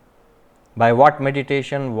 By what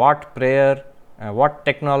meditation, what prayer, what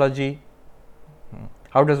technology?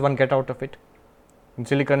 How does one get out of it? In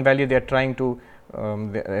Silicon Valley, they are trying to,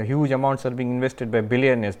 huge amounts are being invested by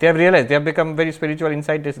billionaires. They have realized, they have become very spiritual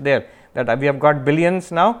insight is there, that we have got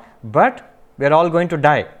billions now, but we are all going to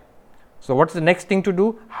die. So, what's the next thing to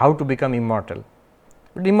do? How to become immortal?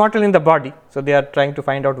 But immortal in the body. So, they are trying to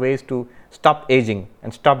find out ways to stop aging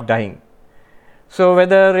and stop dying. So,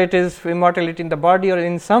 whether it is immortality in the body or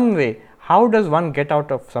in some way, how does one get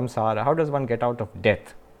out of samsara? How does one get out of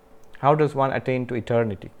death? How does one attain to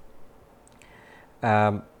eternity?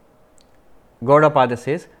 Gaudapada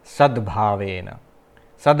says, Sadbhavena.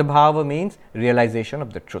 Sadbhava means realization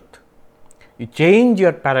of the truth. You change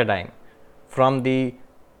your paradigm from the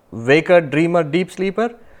waker, dreamer, deep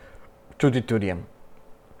sleeper to the Turiyam.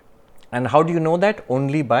 And how do you know that?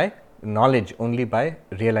 Only by knowledge, only by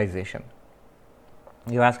realization.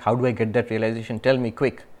 You ask, how do I get that realization? Tell me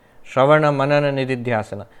quick. Shravana, Manana,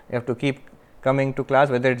 Nididhyasana. You have to keep coming to class,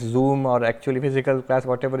 whether it's Zoom or actually physical class,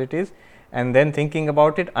 whatever it is, and then thinking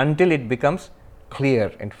about it until it becomes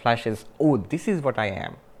clear and flashes, oh, this is what I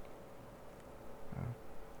am.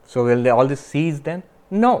 So, will all this cease then?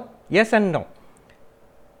 No. Yes and no.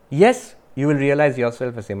 Yes, you will realize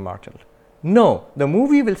yourself as immortal. No, the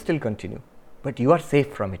movie will still continue, but you are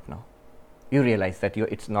safe from it now. You realize that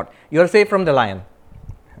it's not. You are safe from the lion.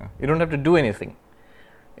 You don't have to do anything.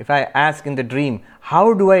 If I ask in the dream,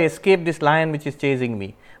 how do I escape this lion which is chasing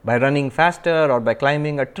me? By running faster or by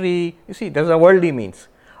climbing a tree? You see, there's a worldly means.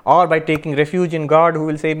 Or by taking refuge in God who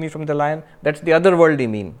will save me from the lion? That's the other worldly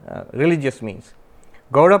mean, religious means.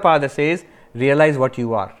 Gaudapada says, realize what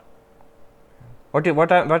you are. What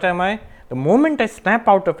am I? The moment I snap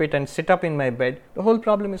out of it and sit up in my bed, the whole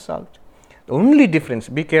problem is solved. The only difference,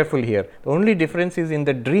 be careful here, the only difference is in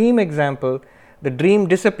the dream example, the dream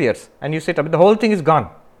disappears and you sit up, the whole thing is gone.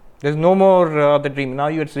 There is no more the dream. Now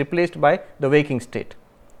it's replaced by the waking state.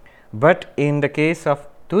 But in the case of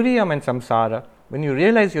Turiyam and Samsara, when you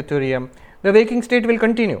realize your Turiyam, the waking state will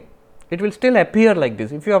continue. It will still appear like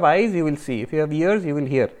this. If you have eyes, you will see. If you have ears, you will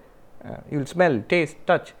hear. You will smell, taste,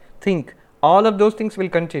 touch, think. All of those things will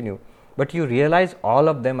continue. But you realize all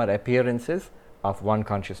of them are appearances of one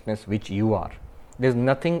consciousness, which you are. There is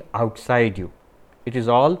nothing outside you. It is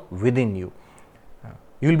all within you.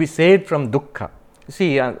 You will be saved from dukkha.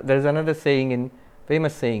 See, there is another saying,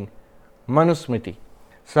 famous saying, Manusmriti.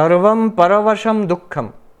 Sarvam paravasham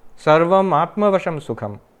dukkham, sarvam atmavasham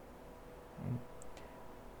sukham.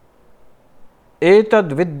 Etad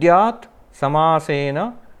vidyat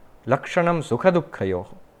samasena lakshanam sukha dukkhayoh.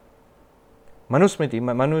 Manusmriti,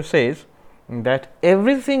 Manu says that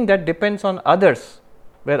everything that depends on others,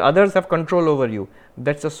 where others have control over you,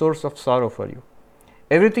 that's a source of sorrow for you.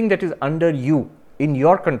 Everything that is under you, in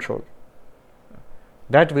your control,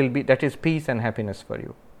 that is peace and happiness for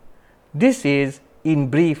you. This is, in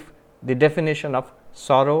brief, the definition of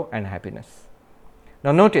sorrow and happiness.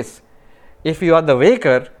 Now notice, if you are the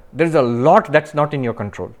waker, there is a lot that's not in your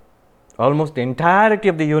control. Almost the entirety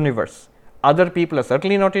of the universe. Other people are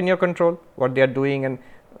certainly not in your control, what they are doing and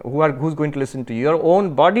who's going to listen to you. Your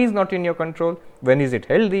own body is not in your control. When is it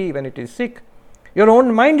healthy? When it is sick? Your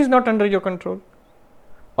own mind is not under your control.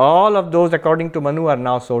 All of those, according to Manu, are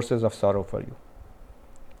now sources of sorrow for you.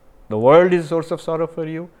 The world is a source of sorrow for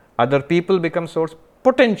you. Other people become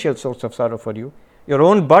potential source of sorrow for you. Your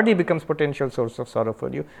own body becomes potential source of sorrow for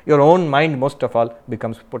you. Your own mind, most of all,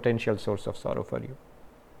 becomes potential source of sorrow for you.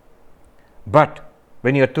 But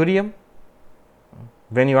when you are Turiyam,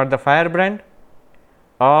 when you are the firebrand,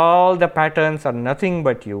 all the patterns are nothing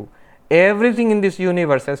but you. Everything in this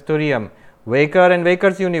universe as Turiyam, waker and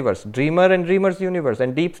waker's universe, dreamer and dreamer's universe,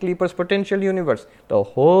 and deep sleeper's potential universe, the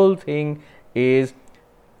whole thing is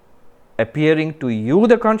appearing to you,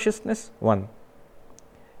 the consciousness, 1.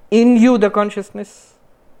 In you, the consciousness,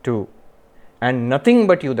 2. And nothing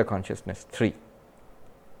but you, the consciousness, 3.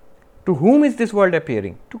 To whom is this world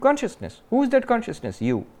appearing? To consciousness. Who is that consciousness?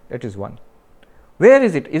 You. That is 1. Where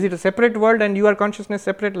is it? Is it a separate world and you are consciousness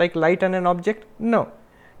separate like light and an object? No.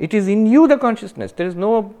 It is in you, the consciousness. There is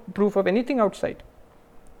no proof of anything outside.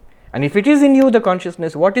 And if it is in you, the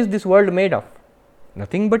consciousness, what is this world made of?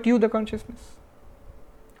 Nothing but you, the consciousness.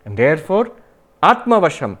 And therefore,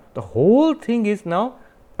 Atmavasham, the whole thing is now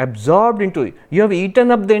absorbed into you. You have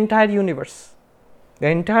eaten up the entire universe. The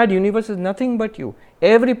entire universe is nothing but you.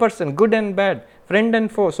 Every person, good and bad, friend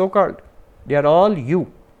and foe, so called, they are all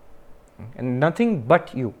you. And nothing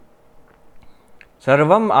but you.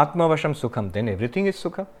 Sarvam Atmavasham Sukham. Then everything is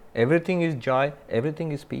Sukha, everything is joy,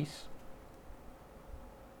 everything is peace.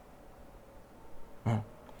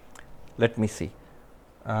 Let me see.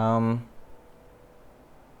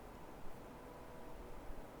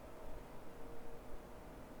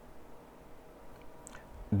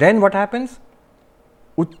 Then what happens?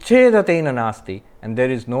 Uchchedatena nasti, and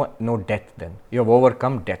there is no death then. You have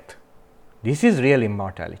overcome death. This is real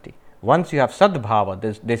immortality. Once you have sadbhava,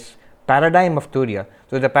 this paradigm of Turiya,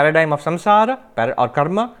 so the paradigm of samsara or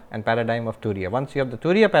karma and paradigm of Turiya. Once you have the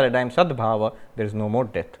Turiya paradigm, sadbhava, there is no more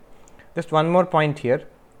death. Just one more point here.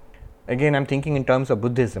 Again, I am thinking in terms of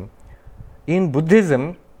Buddhism. In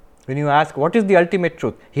Buddhism, when you ask what is the ultimate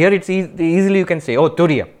truth, here it's easily you can say, oh,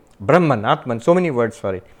 Turiya, Brahman, Atman, so many words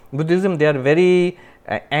for it. Buddhism, they are very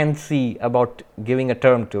antsy about giving a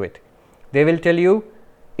term to it. They will tell you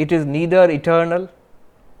it is neither eternal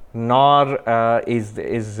nor is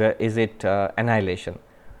it annihilation.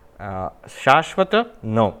 Shashvata,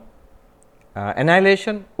 no.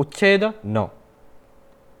 Annihilation, Uchcheda, no.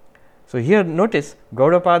 So here notice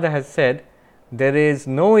Gaudapada has said there is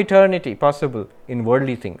no eternity possible in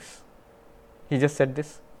worldly things. He just said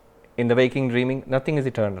this. In the waking dreaming, nothing is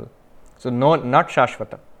eternal. So no, not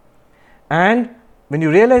Shashvata. And when you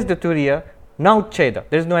realize the Turiya, now Uchcheda,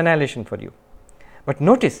 there is no annihilation for you. But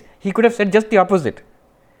notice, he could have said just the opposite.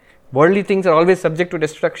 Worldly things are always subject to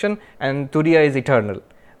destruction and Turiya is eternal.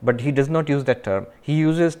 But he does not use that term. He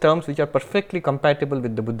uses terms which are perfectly compatible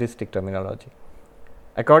with the Buddhistic terminology.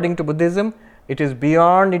 According to Buddhism, it is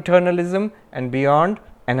beyond eternalism and beyond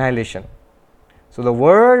annihilation. So the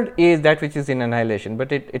world is that which is in annihilation,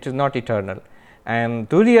 but it is not eternal. And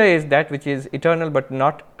Turiya is that which is eternal but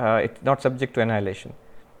not subject to annihilation.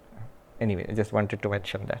 Anyway, I just wanted to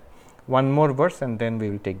mention that. One more verse and then we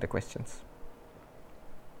will take the questions.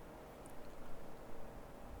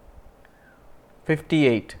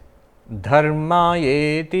 58. Dharma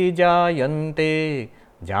yeti jayante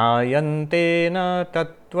jayante na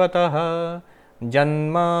tatvatah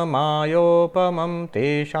janma mayopamam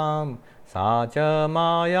tesham sacha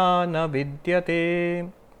maya na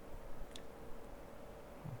vidyate.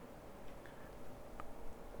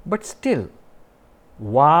 But still,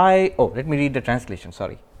 why? Oh, let me read the translation,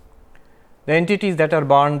 sorry. The entities that are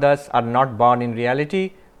born thus are not born in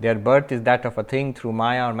reality. Their birth is that of a thing through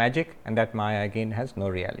Maya or magic, and that Maya again has no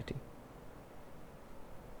reality.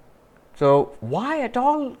 So, why at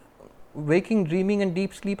all waking, dreaming and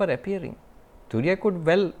deep sleep are appearing? Turiya could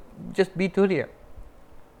well just be Turiya.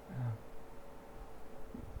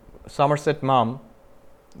 Somerset Maugham,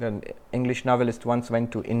 the English novelist, once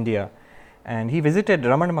went to India and he visited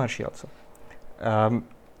Ramana Maharshi also.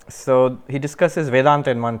 So, he discusses Vedanta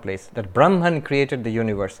in one place, that Brahman created the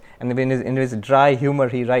universe, and in his dry humor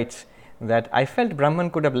he writes that I felt Brahman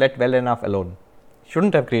could have let well enough alone,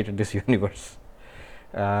 shouldn't have created this universe.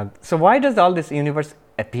 So, why does all this universe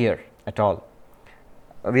appear at all?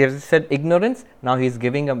 We have said ignorance, now he is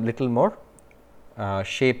giving a little more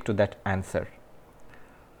shape to that answer.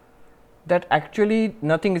 That actually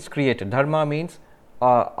nothing is created. Dharma means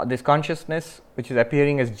this consciousness which is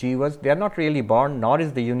appearing as jivas, they are not really born, nor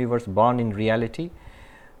is the universe born in reality.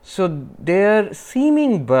 So, their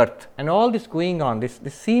seeming birth and all this going on, this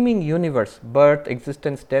seeming universe, birth,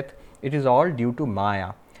 existence, death, it is all due to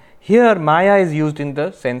Maya. Here Maya is used in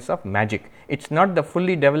the sense of magic. It is not the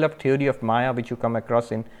fully developed theory of Maya which you come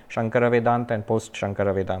across in Shankara Vedanta and post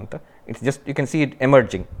Shankara Vedanta. It is just, you can see it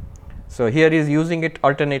emerging. So, here he is using it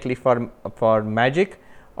alternately for magic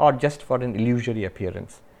or just for an illusory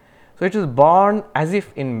appearance. So, it is born as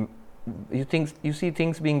if in you see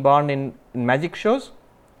things being born in magic shows.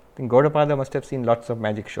 I think Gaudapada must have seen lots of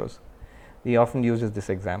magic shows. He often uses this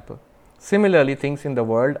example. Similarly, things in the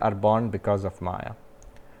world are born because of Maya.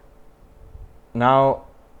 Now,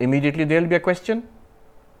 immediately there will be a question.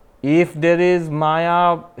 If there is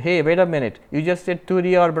Maya, hey, wait a minute, you just said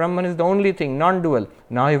Turiya or Brahman is the only thing, non-dual.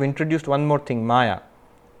 Now, you have introduced one more thing, Maya.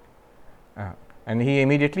 And he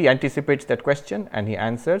immediately anticipates that question and he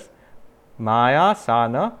answers, Maya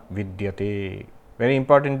sana vidyate. Very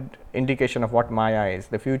important indication of what Maya is.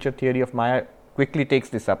 The future theory of Maya quickly takes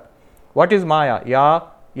this up. What is Maya?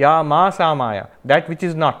 Ya ma sa Maya, that which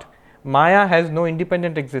is not. Maya has no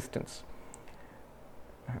independent existence.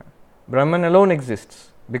 Brahman alone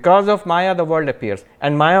exists. Because of Maya, the world appears,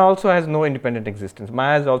 and Maya also has no independent existence.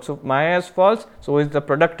 Maya is false, so is the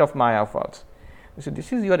product of Maya false. So,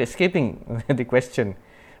 this is you are escaping the question.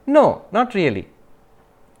 No, not really.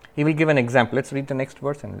 He will give an example. Let us read the next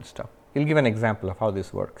verse and we will stop. He will give an example of how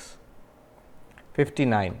this works.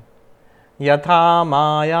 59. Yatha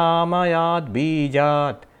maya mayad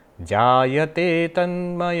bijat jayate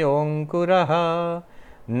tanmayonkurah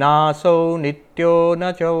naso nityo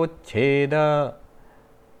na chocheda.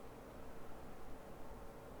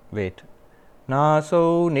 Wait.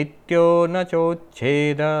 Naso nityo na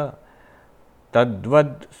chocheda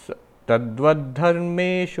tadvad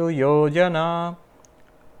dharmeshu yojana.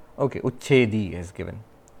 Okay, uchchedi is given.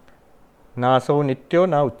 Naso nityo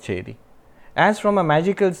na uchchedi. As from a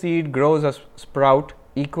magical seed grows a sprout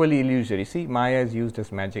equally illusory. See, Maya is used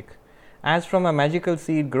as magic. As from a magical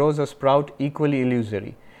seed grows a sprout equally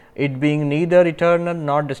illusory, it being neither eternal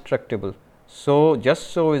nor destructible. So,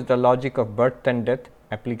 just so is the logic of birth and death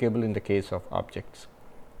applicable in the case of objects.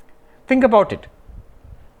 Think about it.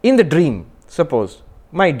 In the dream, suppose,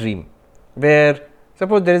 my dream, where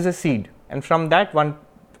suppose there is a seed and from that one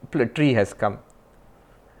tree has come.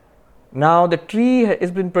 Now, the tree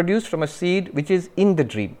has been produced from a seed which is in the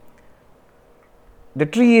dream. The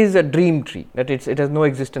tree is a dream tree, that it has no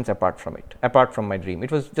existence apart from it, apart from my dream.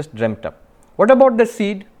 It was just dreamt up. What about the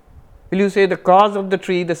seed? Will you say the cause of the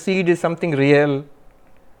tree, the seed is something real?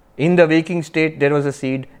 In the waking state there was a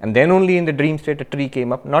seed and then only in the dream state a tree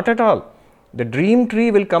came up? Not at all. The dream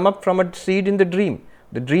tree will come up from a seed in the dream.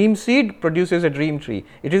 The dream seed produces a dream tree.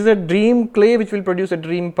 It is a dream clay which will produce a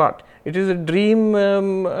dream pot. It is a dream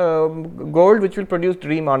gold which will produce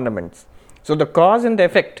dream ornaments. So, the cause and the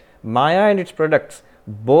effect, Maya and its products,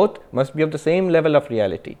 both must be of the same level of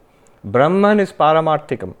reality. Brahman is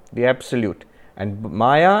Paramarthikam, the absolute, and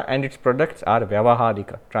Maya and its products are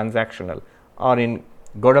Vyavaharika, transactional, or in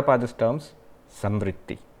Gaudapada's terms,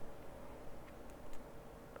 Samvritti.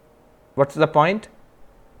 What is the point?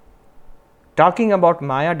 Talking about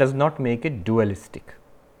Maya does not make it dualistic.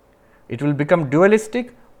 It will become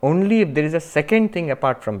dualistic only if there is a second thing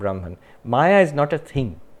apart from Brahman. Maya is not a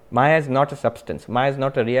thing. Maya is not a substance. Maya is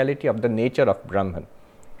not a reality of the nature of Brahman.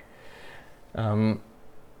 I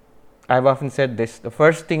have often said this. The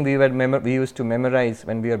first thing we used to memorize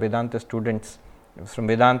when we were Vedanta students was from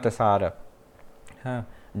Vedanta Sara.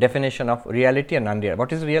 definition of reality and unreal.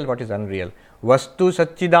 What is real? What is unreal? Vastu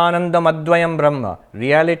Satchidanandam Advayam Brahma.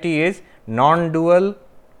 Reality is non-dual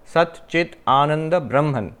Sat Chit Ananda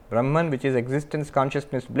Brahman. Brahman, which is existence,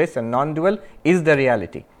 consciousness, bliss, and non-dual, is the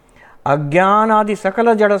reality. Ajnanadi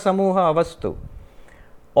Sakala Jada Samuha Avastu.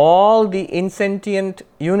 All the insentient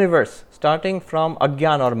universe, starting from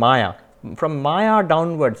Ajnan or Maya, from Maya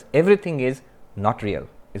downwards, everything is not real,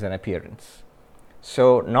 is an appearance.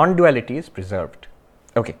 So, non-duality is preserved.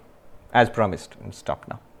 Okay, as promised, and stop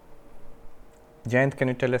now. Jayant, can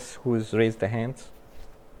you tell us who's raised the hands?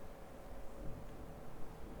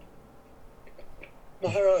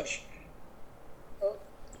 Maharaj,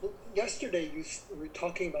 yesterday you were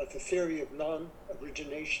talking about the theory of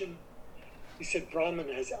non-origination. You said Brahman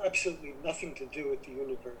has absolutely nothing to do with the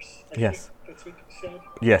universe. I Yes. think that's what you said.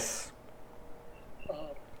 Yes.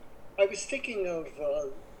 I was thinking of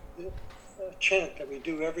the chant that we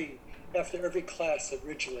do after every class at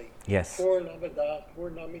Ridgely. Yes. Purnamada,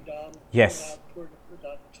 Purnamidam, Yes.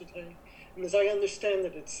 Purnamudachyate. And as I understand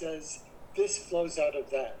it, it says this flows out of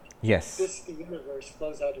that. Yes. This, the universe,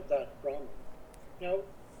 flows out of that Brahman. Now,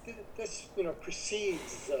 this,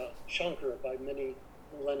 precedes Shankara by many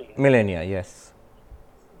millennia. Millennia, yes.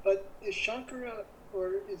 But is Shankara,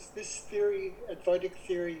 or is this theory, Advaitic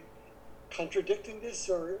theory, contradicting this,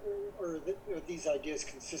 or are these ideas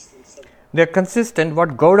consistent somehow? They are consistent.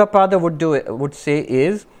 What Gaudapada would say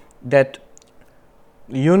is that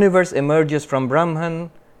universe emerges from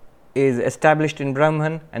Brahman, is established in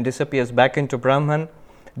Brahman, and disappears back into Brahman.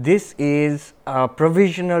 This is a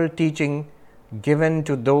provisional teaching given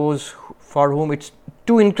to those for whom it's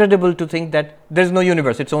too incredible to think that there is no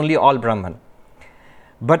universe, it's only all Brahman.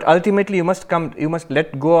 But ultimately you must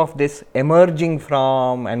let go of this emerging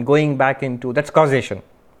from and going back into, that's causation.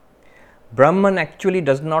 Brahman actually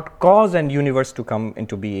does not cause an universe to come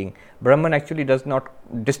into being. Brahman actually does not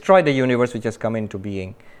destroy the universe which has come into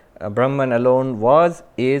being. Brahman alone was,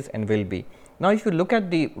 is, and will be. Now if you look at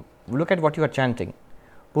what you are chanting,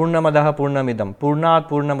 Purnamadaha Purnamidam, Purnat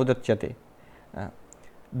Purnamudachyate.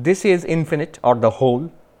 This is infinite, or the whole,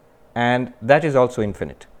 and that is also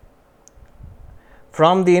infinite.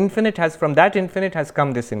 From that infinite has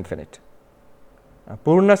come this infinite.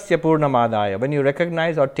 Purnasya Purnamadaya. When you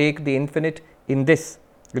recognize or take the infinite in this,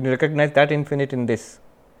 when you recognize that infinite in this,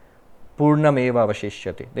 Purnameva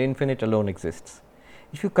Avashishyate. The infinite alone exists.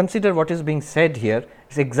 If you consider what is being said here,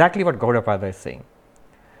 it's exactly what Gaudapada is saying.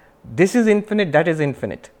 This is infinite, that is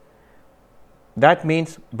infinite. That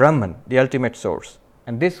means Brahman, the ultimate source.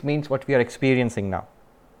 And this means what we are experiencing now.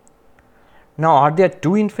 Now, are there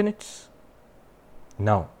two infinites?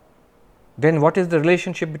 No. Then what is the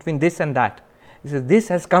relationship between this and that? He says this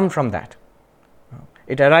has come from that.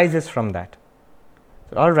 It arises from that.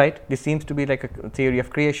 So, all right, this seems to be like a theory of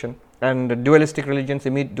creation, and dualistic religions,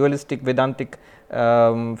 dualistic Vedantic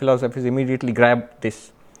philosophies immediately grab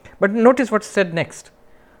this. But notice what's said next.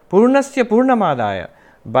 Purnasya Purnamadaya.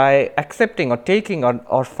 By accepting or taking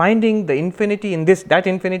or finding the infinity in this, that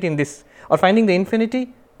infinity in this, or finding the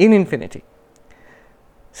infinity in infinity.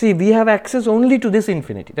 See, we have access only to this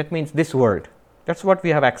infinity. That means this world. That's what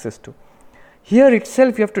we have access to. Here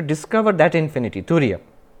itself you have to discover that infinity, Turiya.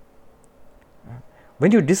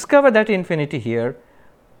 When you discover that infinity here,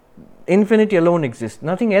 infinity alone exists.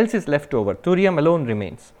 Nothing else is left over. Turiyam alone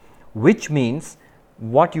remains. Which means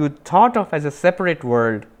what you thought of as a separate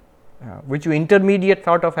world, which you intermediate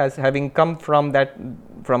thought of as having come from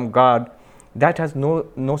God, that has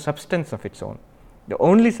no substance of its own. The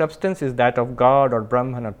only substance is that of God or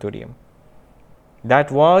Brahman or Turiyam. That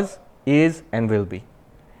was, is, and will be.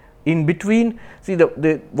 In between, see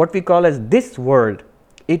the what we call as this world,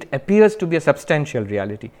 it appears to be a substantial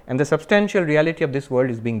reality, and the substantial reality of this world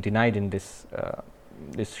is being denied in this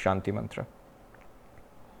Shanti mantra.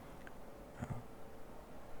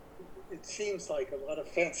 It seems like a lot of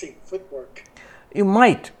fancy footwork. You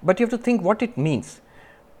might, but you have to think what it means.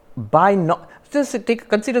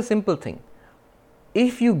 Consider a simple thing.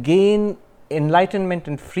 If you gain enlightenment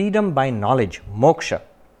and freedom by knowledge, moksha,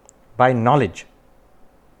 by knowledge,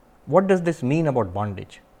 what does this mean about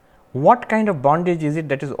bondage? What kind of bondage is it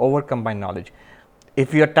that is overcome by knowledge?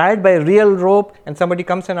 If you are tied by a real rope and somebody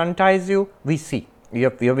comes and unties you, we see. You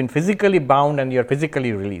have been physically bound and you are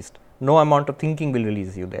physically released. No amount of thinking will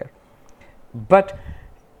release you there. But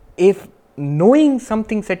if knowing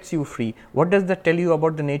something sets you free, what does that tell you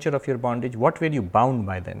about the nature of your bondage? What were you bound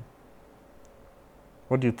by then?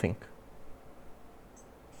 What do you think?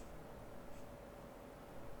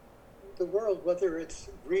 The world, whether it's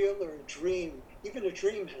real or a dream, even a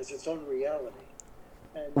dream has its own reality.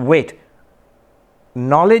 Wait.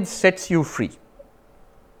 Knowledge sets you free.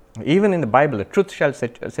 Even in the Bible, the truth shall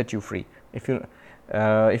set you free. If you,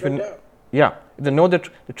 yeah,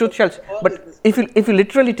 the truth shall. But if you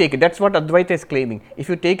literally take it, that's what Advaita is claiming. If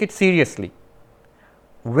you take it seriously,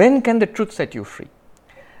 when can the truth set you free?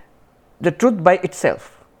 The truth by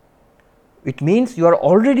itself. It means you are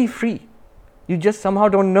already free. You just somehow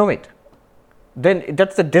don't know it. Then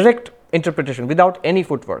that's the direct interpretation without any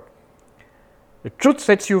footwork. The truth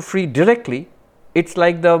sets you free directly. It's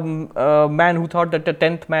like the man who thought that the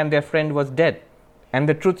 10th man, their friend, was dead, and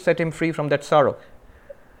the truth set him free from that sorrow.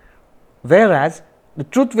 Whereas the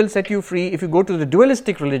truth will set you free if you go to the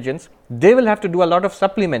dualistic religions. They will have to do a lot of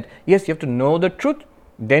supplement. Yes, you have to know the truth,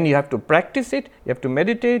 then you have to practice it, you have to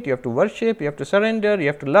meditate, you have to worship, you have to surrender, you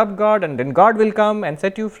have to love God, and then God will come and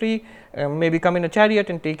set you free, maybe come in a chariot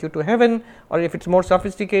and take you to heaven. Or if it's more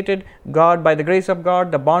sophisticated, God, by the grace of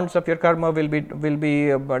God, the bonds of your karma will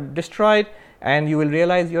be destroyed, and you will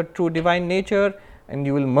realize your true divine nature, and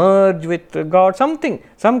you will merge with God. Some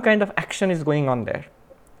kind of action is going on there.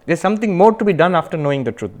 There's something more to be done after knowing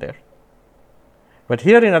the truth there. But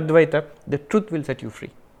here in Advaita, the truth will set you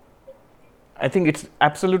free. I think it's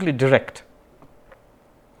absolutely direct.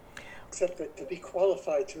 Except that to be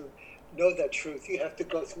qualified to know that truth, you have to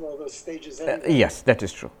go through all those stages anyway. Yes, that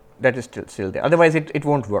is true. That is still there. Otherwise, it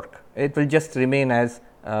won't work. It will just remain as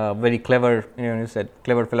very clever, you said,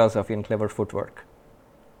 clever philosophy and clever footwork.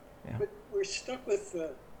 Yeah. But we're stuck with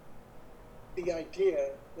the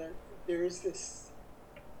idea that there is this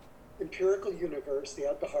empirical universe, the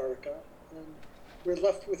Advaharika, and we're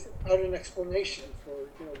left without an explanation for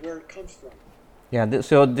where it comes from. Yeah,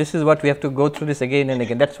 so this is what we have to go through this again and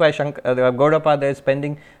again. That's why Gaudapada is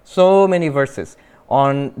spending so many verses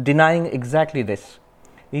on denying exactly this.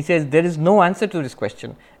 He says there is no answer to this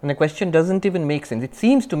question, and the question doesn't even make sense. It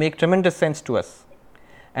seems to make tremendous sense to us,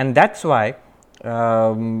 and that's why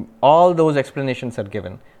all those explanations are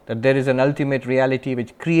given, that there is an ultimate reality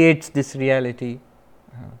which creates this reality,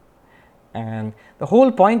 and the whole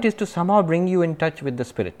point is to somehow bring you in touch with the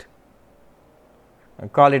spirit.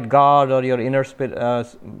 Call it God or your inner spirit,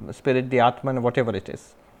 the Atman, whatever it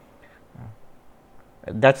is.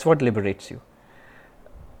 That's what liberates you.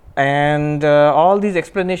 And all these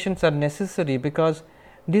explanations are necessary because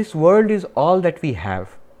this world is all that we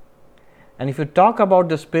have. And if you talk about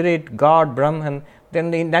the spirit, God, Brahman, then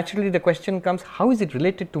naturally the question comes, how is it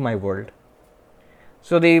related to my world?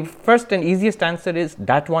 So the first and easiest answer is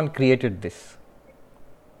that one created this.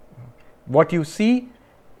 What you see,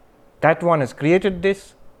 that one has created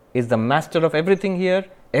this, is the master of everything here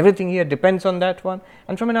depends on that one.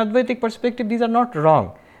 And from an Advaitic perspective, these are not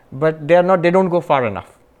wrong, but they don't go far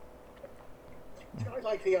enough. I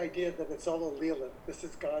like the idea that it's all a Leela. This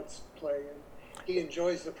is God's play, and He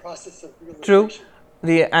enjoys the process of realization. True.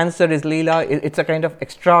 The answer is Leela. It's a kind of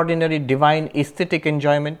extraordinary, divine, aesthetic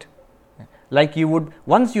enjoyment. Like you would,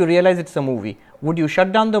 once you realize it's a movie, would you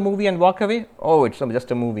shut down the movie and walk away? Oh, it's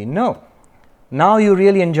just a movie. No. Now you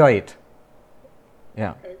really enjoy it.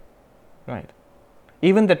 Yeah. Okay. Right.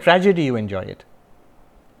 Even the tragedy, you enjoy it.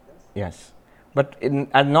 Yes. But and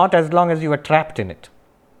not as long as you are trapped in it.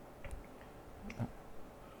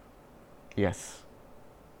 Yes.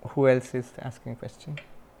 Who else is asking a question?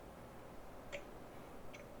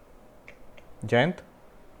 Jayant?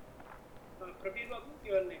 Prabir Babu,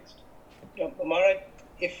 you are next. Maharaj,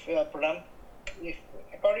 if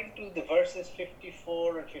according to the verses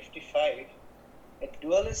 54 and 55,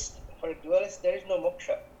 for a dualist, there is no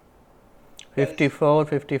moksha. 54,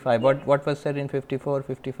 55. What was said in 54,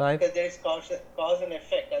 55? Because there is cause and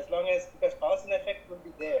effect. Because cause and effect will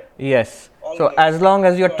be there. Yes. Always. So as long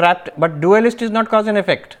as you are trapped, but dualist is not cause and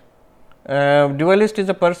effect. Dualist is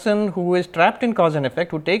a person who is trapped in cause and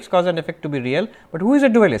effect, who takes cause and effect to be real. But who is a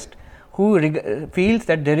dualist? Who feels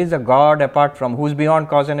that there is a God apart from, who is beyond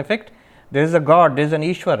cause and effect. There is a God, there is an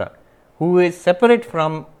Ishvara, who is separate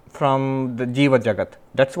from the Jiva Jagat.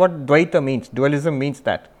 That's what Dvaita means. Dualism means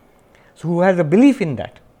that. So who has a belief in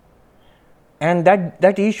that? And that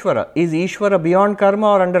Ishvara, is Ishvara beyond karma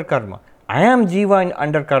or under karma? I am Jiva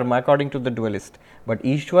under karma according to the dualist. But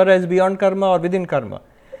Ishvara is beyond karma or within karma?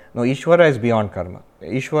 No, Ishvara is beyond karma.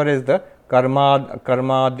 Ishvara is the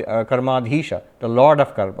karmadhisha, the lord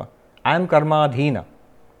of karma. I am karmadhina.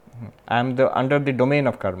 I am under the domain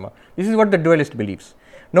of karma. This is what the dualist believes.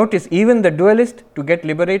 Notice, even the dualist, to get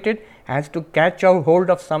liberated, has to catch a hold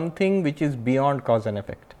of something which is beyond cause and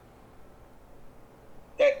effect.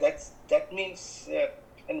 That means,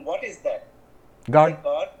 and what is that? God.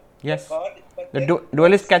 God. Yes. God, the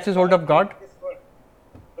dualist catches hold of God.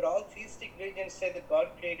 But all theistic religions say that God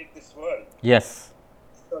created this world. Yes.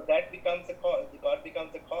 So that becomes the cause. God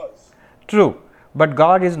becomes the cause. True. But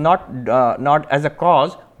God is not as a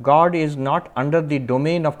cause. God is not under the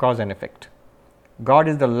domain of cause and effect. God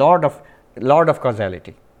is the Lord of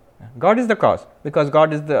causality. God is the cause because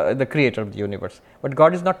God is the creator of the universe. But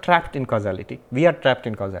God is not trapped in causality. We are trapped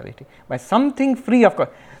in causality by something free of cause.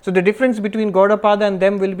 So the difference between Gaudapada and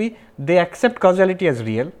them will be they accept causality as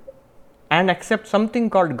real and accept something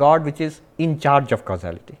called God which is in charge of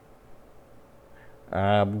causality.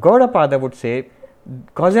 Gaudapada would say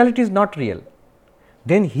causality is not real.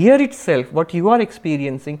 Then here itself what you are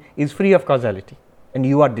experiencing is free of causality and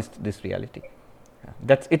you are this reality.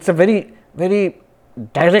 It's a very, very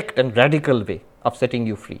direct and radical way of setting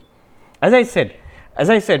you free. As I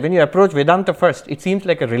said, when you approach Vedanta first, it seems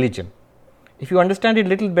like a religion. If you understand it a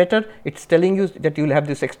little better, it's telling you that you will have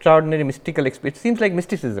this extraordinary mystical experience. It seems like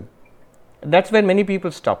mysticism. That's where many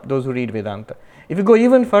people stop, those who read Vedanta. If you go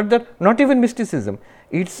even further, not even mysticism,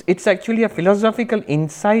 it's actually a philosophical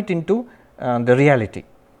insight into the reality.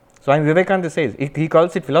 Swami Vivekananda says, he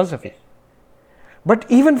calls it philosophy. But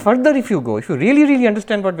even further if you go, if you really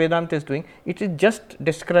understand what Vedanta is doing, it is just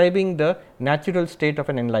describing the natural state of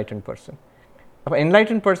an enlightened person. An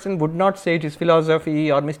enlightened person would not say it is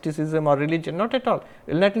philosophy or mysticism or religion, not at all.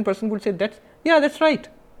 An enlightened person would say that's right.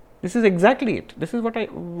 This is exactly it. This is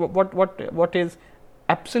what is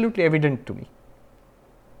absolutely evident to me.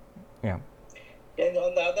 Yeah. And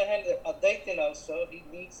on the other hand, Advaitin also, he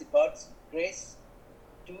needs God's grace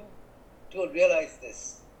to realize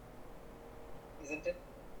this, isn't it?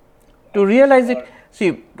 To realize it,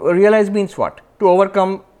 see, realize means what? To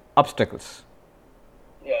overcome obstacles.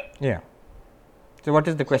 Yeah. Yeah. So what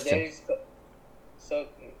is the question? I think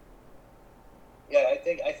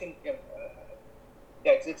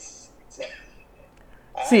it's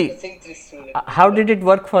I See, have to think this through. How did it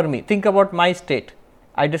work for me? Think about my state.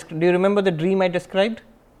 Do you remember the dream I described?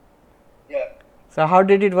 Yeah. So how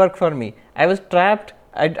did it work for me? I was trapped.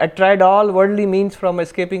 I tried all worldly means from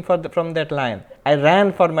escaping from that lion. I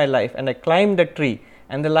ran for my life and I climbed a tree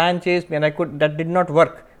and the lion chased me and that did not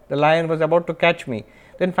work. The lion was about to catch me.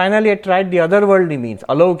 Then finally I tried the other worldly means,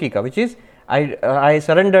 alaukika, which is I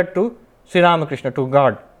surrendered to Sri Ramakrishna, to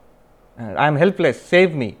God. I am helpless,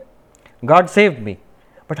 save me. God saved me.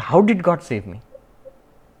 But how did God save me?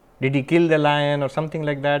 Did he kill the lion or something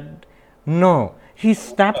like that? No. He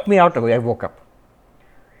snapped me out of it. I woke up.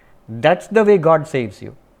 That's the way God saves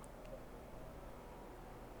you.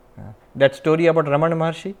 That story about Ramana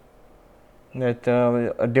Maharshi, that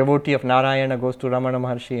a devotee of Narayana goes to Ramana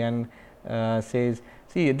Maharshi and says,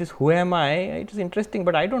 see, this who am I? It is interesting,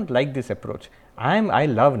 but I don't like this approach. I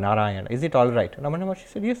love Narayana. Is it all right? Ramana Maharshi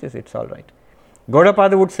said, yes, it's all right.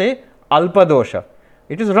 Gaudapada would say, alpa dosha.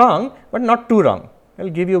 It is wrong, but not too wrong. I'll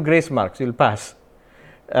give you grace marks, you'll pass.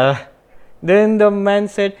 Then the man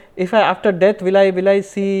said, if after death will I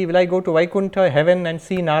go to Vaikuntha, heaven, and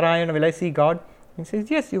see Narayana, will I see God? He says,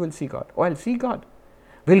 yes, you will see God. Oh, I'll see God.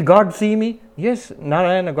 Will God see me? Yes,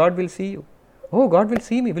 Narayana, God will see you. Oh, God will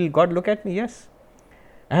see me. Will God look at me? Yes.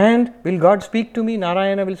 And will God speak to me?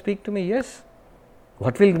 Narayana will speak to me? Yes.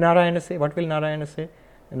 What will Narayana say? What will Narayana say?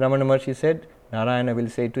 And Ramana Maharshi said, Narayana will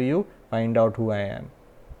say to you, find out who I am.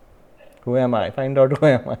 Who am I? Find out who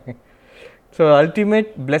am I. So,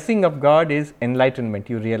 ultimate blessing of God is enlightenment,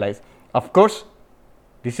 you realize. Of course,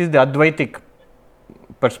 this is the Advaitic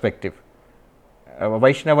perspective. A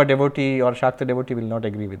Vaishnava devotee or Shakta devotee will not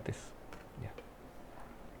agree with this. Yeah.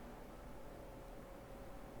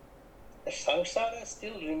 Samsara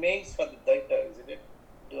still remains for the Dvaita, isn't it?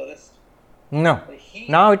 Dualist. No.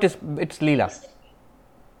 Now it's Leela.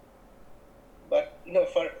 But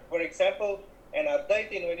for example, an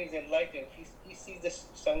Advaitin when he's enlightened, he sees this.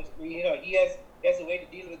 He has a way to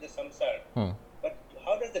deal with the samsara. But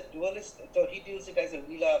how does the dualist? So he deals it as a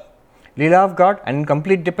Leela of God and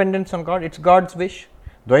complete dependence on God. It's God's wish.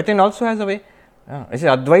 Dvaitin also has a way.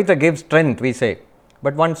 Advaita gives strength, we say.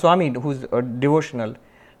 But one Swami who's devotional,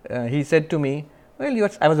 he said to me, well,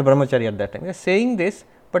 I was a brahmachari at that time. You're saying this,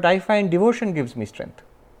 but I find devotion gives me strength.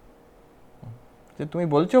 So, তুমি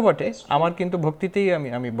বলছো বটে আমার কিন্তু ভক্তিতেই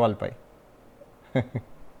আমি বল পাই.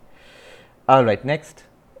 All right, next.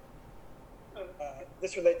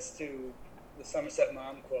 This relates to the Somerset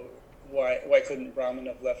Maugham quote, why couldn't Brahman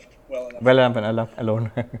have left well enough alone?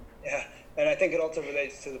 Yeah, and I think it also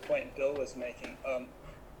relates to the point Bill was making.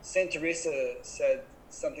 Saint Teresa said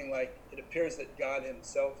something like, it appears that God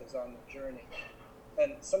himself is on the journey.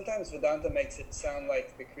 And sometimes Vedanta makes it sound like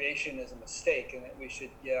the creation is a mistake and that we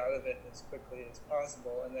should get out of it as quickly as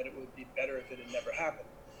possible and that it would be better if it had never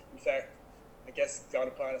happened. In fact, I guess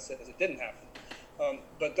Gaudapada says it didn't happen.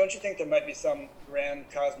 But don't you think there might be some grand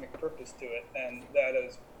cosmic purpose to it, and that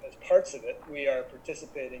as parts of it, we are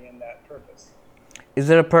participating in that purpose? Is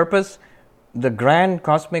there a purpose? The grand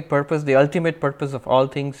cosmic purpose, the ultimate purpose of all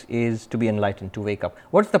things is to be enlightened, to wake up.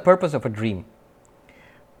 What's the purpose of a dream?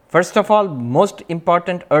 First of all, most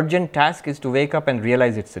important urgent task is to wake up and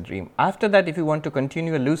realize it's a dream. After that, if you want to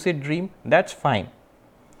continue a lucid dream, that's fine.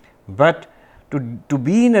 But to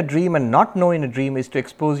be in a dream and not know in a dream is to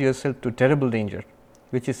expose yourself to terrible danger,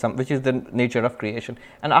 which is the nature of creation.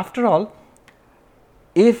 And after all,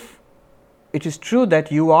 if it is true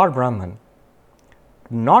that you are Brahman,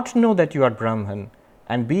 not know that you are Brahman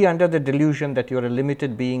and be under the delusion that you are a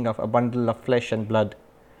limited being of a bundle of flesh and blood,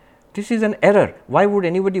 this is an error. Why would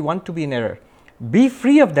anybody want to be in error? Be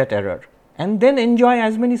free of that error and then enjoy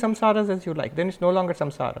as many samsaras as you like. Then it's no longer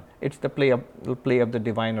samsara. It's the play of the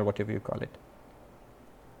divine, or whatever you call it.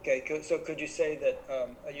 Okay, so could you say that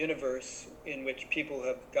a universe in which people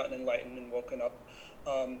have gotten enlightened and woken up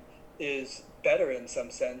is better in some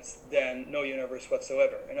sense than no universe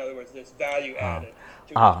whatsoever? In other words, there's value added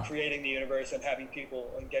to creating the universe and having people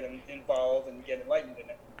get involved and get enlightened in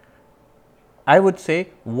it. I would say,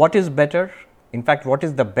 what is better? In fact, what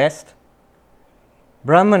is the best?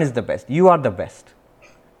 Brahman is the best. You are the best,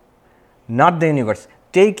 not the universe.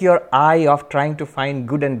 Take your eye off trying to find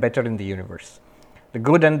good and better in the universe. The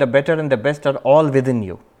good and the better and the best are all within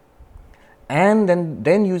you. And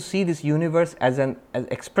then you see this universe as an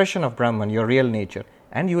expression of Brahman, your real nature,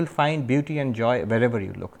 and you will find beauty and joy wherever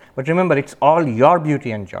you look. But remember, it's all your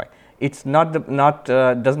beauty and joy. It's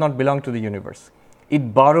does not belong to the universe.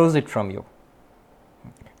 It borrows it from you.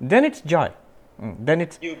 Then it's joy. Then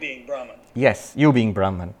it's you being Brahman. Yes, you being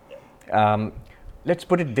Brahman. Yeah. Let's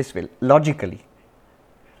put it this way, logically.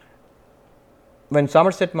 When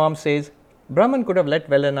Somerset Maugham says, Brahman could have let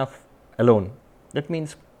well enough alone, that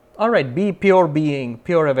means, all right, be pure being,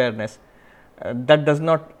 pure awareness. That does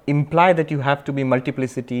not imply that you have to be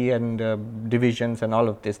multiplicity and divisions and all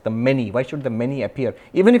of this, the many. Why should the many appear?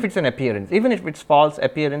 Even if it's an appearance, even if it's false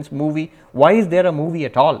appearance, movie, why is there a movie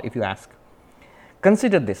at all, if you ask?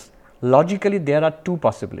 Consider this. Logically, there are two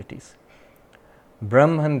possibilities.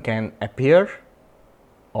 Brahman can appear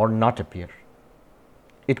or not appear.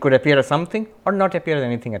 It could appear as something or not appear as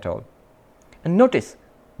anything at all. And notice,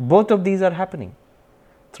 both of these are happening.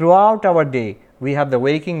 Throughout our day, we have the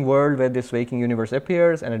waking world where this waking universe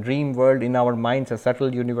appears, and a dream world in our minds, a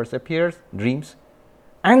subtle universe appears, dreams,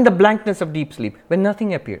 and the blankness of deep sleep when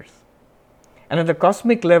nothing appears. And at the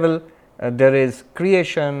cosmic level, there is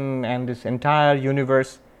creation and this entire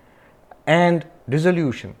universe and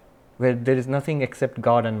dissolution where there is nothing except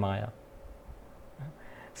God and Maya.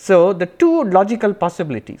 So, the two logical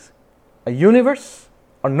possibilities, a universe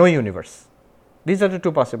or no universe. These are the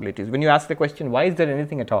two possibilities. When you ask the question, why is there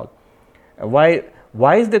anything at all? Why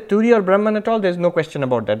is there Turiya or Brahman at all? There is no question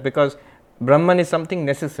about that, because Brahman is something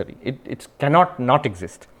necessary. It cannot not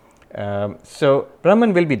exist. So,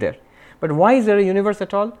 Brahman will be there. But why is there a universe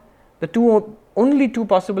at all? The only two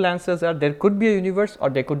possible answers are there could be a universe or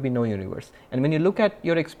there could be no universe. And when you look at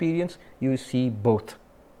your experience, you see both.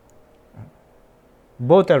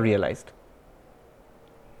 Both are realized.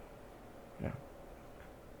 Yeah.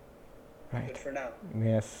 Right. Good for now.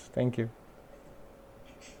 Yes, thank you.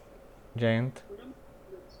 Jayant?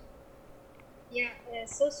 Yeah,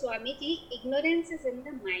 so Swamiji, ignorance is in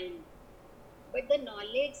the mind, but the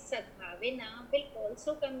knowledge, sadbhavana, will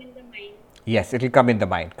also come in the mind. Yes, it will come in the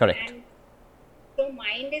mind, correct. And so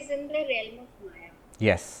mind is in the realm of Maya.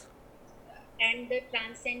 Yes. And the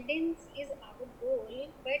transcendence is our goal,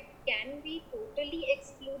 but can we totally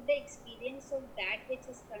exclude the experience of that which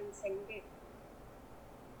is transcended?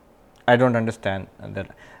 I don't understand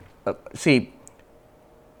that. See,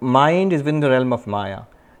 mind is within the realm of Maya.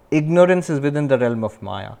 Ignorance is within the realm of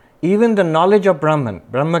Maya. Even the knowledge of Brahman,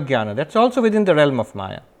 Brahmagyana, that's also within the realm of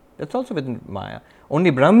Maya. That's also within Maya.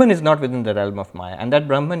 Only Brahman is not within the realm of Maya, and that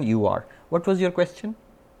Brahman you are. What was your question?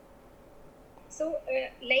 So,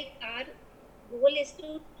 like our goal is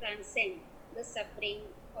to transcend the suffering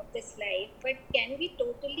of this life, but can we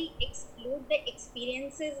totally exclude the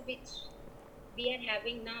experiences which we are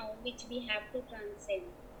having now, which we have to transcend?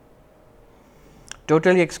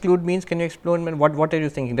 Totally exclude means, can you explain what are you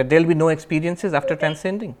thinking? That there will be no experiences after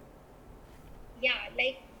transcending? Yeah,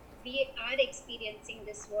 like we are experiencing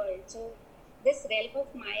this world. So, this realm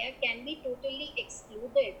of Maya, can we totally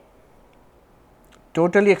exclude it?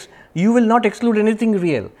 Totally, you will not exclude anything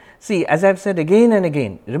real. See, as I have said again and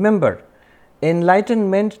again, remember,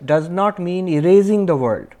 enlightenment does not mean erasing the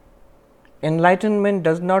world. Enlightenment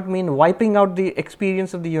does not mean wiping out the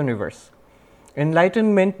experience of the universe.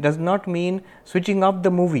 Enlightenment does not mean switching off the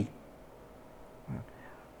movie.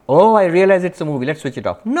 Oh, I realize it's a movie, let's switch it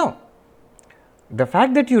off. No. The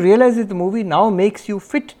fact that you realize it's the movie now makes you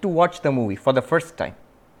fit to watch the movie for the first time.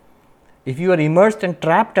 If you are immersed and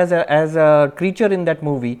trapped as a creature in that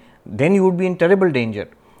movie, then you would be in terrible danger.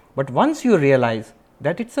 But once you realize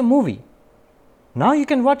that it's a movie, now you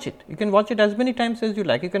can watch it. You can watch it as many times as you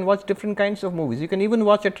like. You can watch different kinds of movies. You can even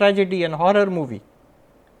watch a tragedy and horror movie.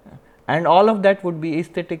 And all of that would be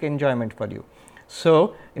aesthetic enjoyment for you.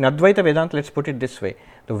 So, in Advaita Vedanta, let's put it this way.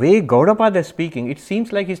 The way Gaudapada is speaking, it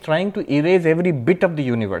seems like he's trying to erase every bit of the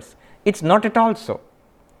universe. It's not at all so.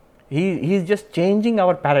 He is just changing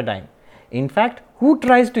our paradigm. In fact, who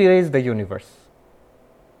tries to erase the universe?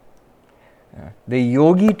 The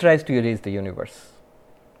yogi tries to erase the universe.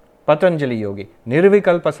 Patanjali yogi,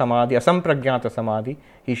 Nirvikalpa Samadhi, Asampragyata Samadhi,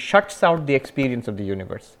 he shuts out the experience of the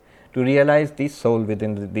universe to realize the soul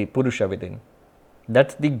within, the Purusha within.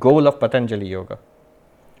 That's the goal of Patanjali yoga.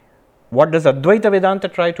 What does Advaita Vedanta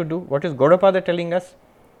try to do? What is Gaudapada telling us?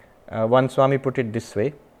 One Swami put it this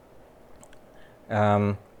way.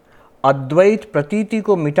 अद्वैत प्रतीति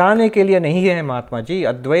को मिटाने के लिए नहीं है महात्मा जी,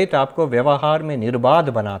 अद्वैत आपको व्यवहार में निर्बाध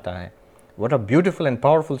बनाता है. What a beautiful and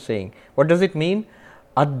powerful saying. What does it mean?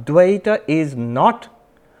 Advaita is not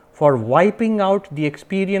for wiping out the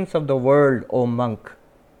experience of the world, O monk.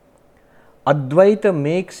 Advaita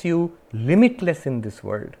makes you limitless in this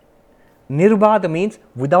world. Nirbadha means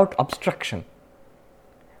without obstruction.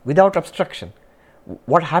 Without obstruction.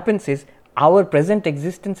 What happens is our present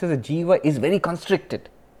existence as a jiva is very constricted.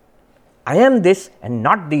 I am this and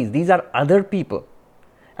not these. These are other people.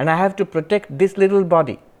 And I have to protect this little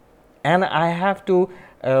body. And I have to,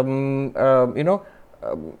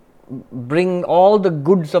 bring all the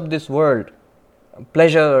goods of this world,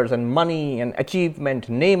 pleasures and money and achievement,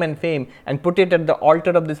 name and fame, and put it at the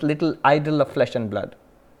altar of this little idol of flesh and blood.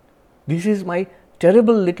 This is my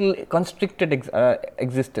terrible little constricted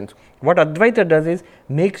existence. What Advaita does is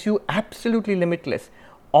makes you absolutely limitless.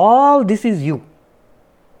 All this is you.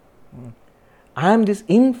 I am this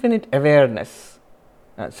infinite awareness.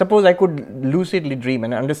 Suppose I could lucidly dream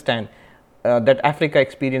and understand that Africa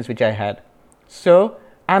experience which I had. So,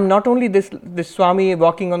 I am not only this Swami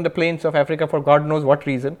walking on the plains of Africa for God knows what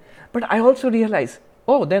reason, but I also realize,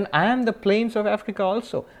 oh, then I am the plains of Africa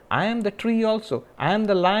also. I am the tree also. I am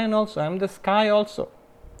the lion also. I am the sky also.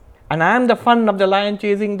 And I am the fun of the lion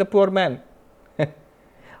chasing the poor man.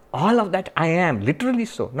 All of that I am, literally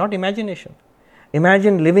so, not imagination.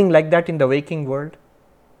 Imagine living like that in the waking world.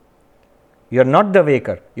 You are not the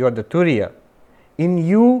waker, you are the Turiya. In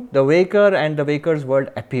you, the waker and the waker's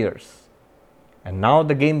world appears. And now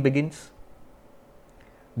the game begins.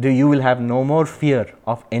 You will have no more fear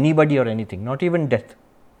of anybody or anything, not even death.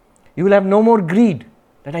 You will have no more greed,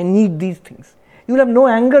 that I need these things. You will have no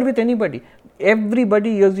anger with anybody.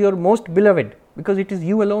 Everybody is your most beloved, because it is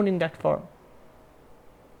you alone in that form.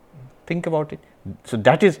 Think about it. So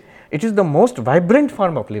it is the most vibrant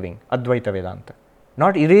form of living, Advaita Vedanta,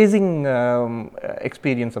 not erasing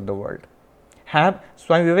experience of the world.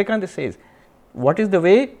 Swami Vivekananda says, what is the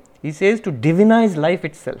way? He says to divinize life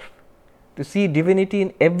itself, to see divinity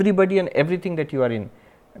in everybody and everything that you are in.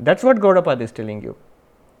 That's what Gaudapada is telling you.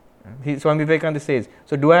 Swami Vivekananda says,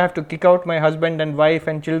 so do I have to kick out my husband and wife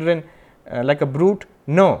and children like a brute?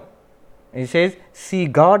 No. He says, see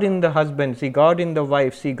God in the husband, see God in the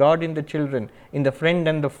wife, see God in the children, in the friend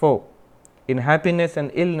and the foe, in happiness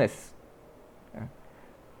and illness.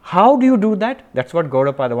 How do you do that? That's what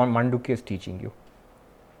Gaudapada Mandukya is teaching you.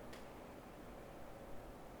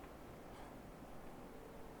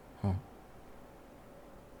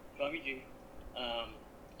 Swamiji,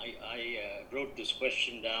 I wrote this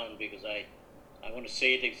question down because I want to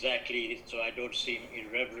say it exactly so I don't seem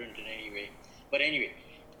irreverent in any way. But anyway,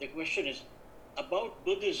 the question is, about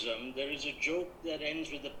Buddhism, there is a joke that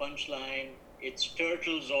ends with the punchline, it's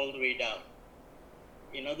turtles all the way down.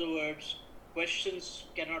 In other words, questions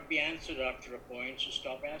cannot be answered after a point, so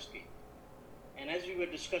stop asking. And as we were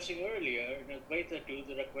discussing earlier, in Advaita too,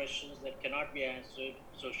 there are questions that cannot be answered,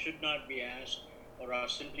 so should not be asked, or are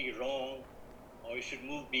simply wrong, or you should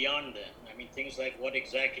move beyond them. I mean, things like what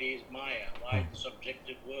exactly is Maya? Why the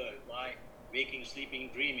subjective world? Why waking, sleeping,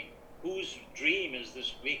 dreaming? Whose dream is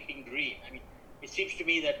this waking dream? I mean, it seems to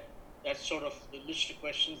me that that's sort of the list of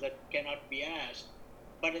questions that cannot be asked.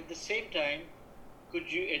 But at the same time,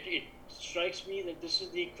 it strikes me that this is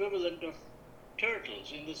the equivalent of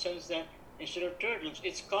turtles, in the sense that instead of turtles,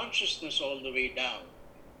 it's consciousness all the way down.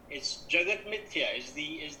 It's Jagat Mithya is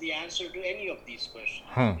the answer to any of these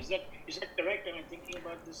questions. Is that correct? Am I thinking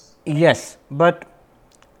about this? Yes, but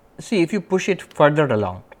see, if you push it further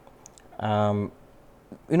along,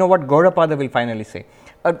 you know what Gaudapada will finally say.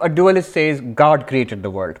 A dualist says God created the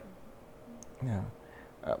world. Yeah.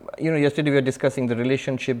 Yesterday we were discussing the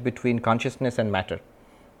relationship between consciousness and matter.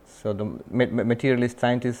 So the materialist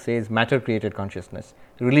scientist says matter created consciousness.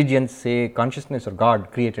 Religions say consciousness or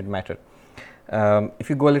God created matter. If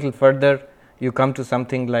you go a little further, you come to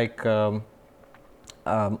something like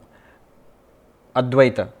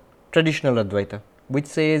Advaita, traditional Advaita, which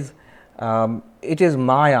says it is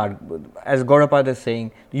Maya. As Gaudapada is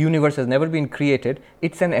saying, the universe has never been created,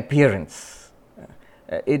 it's an appearance.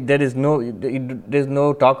 There is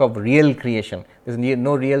no talk of real creation. There is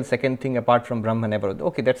no real second thing apart from Brahman ever.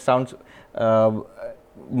 Okay, that sounds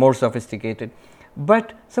more sophisticated.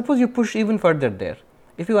 But suppose you push even further there.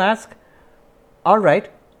 If you ask, all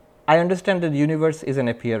right, I understand that the universe is an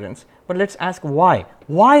appearance, but let's ask why.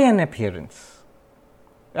 Why an appearance?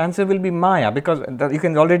 The answer will be Maya, because you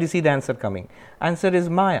can already see the answer coming. Answer is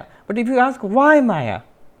Maya. But if you ask why Maya,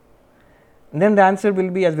 then the answer will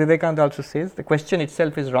be, as Vivekananda also says, the question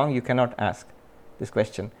itself is wrong, you cannot ask this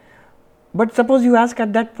question. But suppose you ask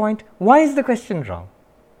at that point, why is the question wrong?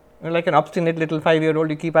 Like an obstinate little 5-year-old,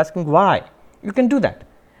 you keep asking why. You can do that.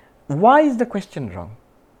 Why is the question wrong?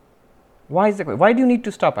 Why do you need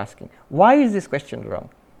to stop asking? Why is this question wrong?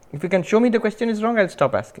 If you can show me the question is wrong, I'll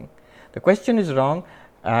stop asking. The question is wrong.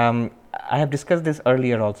 I have discussed this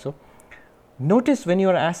earlier also. Notice when you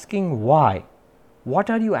are asking why, what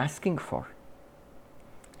are you asking for?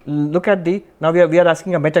 Look at now we are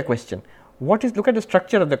asking a meta question. Look at the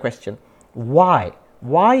structure of the question. Why?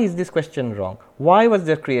 Why is this question wrong? Why was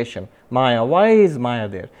there creation? Maya. Why is Maya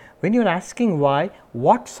there? When you are asking why,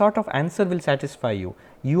 what sort of answer will satisfy you?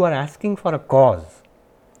 You are asking for a cause.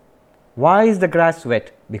 Why is the grass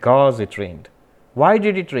wet? Because it rained. Why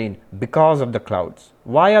did it rain? Because of the clouds.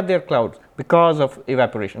 Why are there clouds? Because of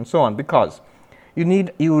evaporation, so on. Because you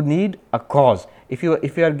need a cause. If you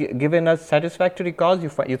are given a satisfactory cause,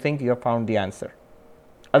 you think you have found the answer.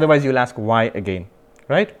 Otherwise, you will ask why again,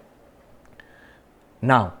 right?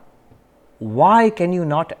 Now, why can you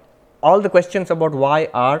not? All the questions about why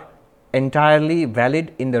are entirely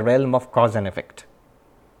valid in the realm of cause and effect,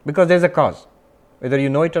 because there is a cause. Whether you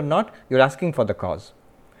know it or not, you are asking for the cause.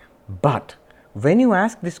 But when you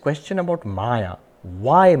ask this question about Maya,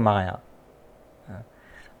 why Maya?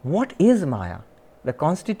 What is Maya? The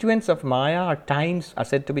constituents of Maya are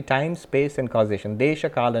said to be time, space and causation,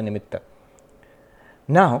 desha, kala, nimitta.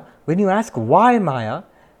 Now, when you ask why Maya,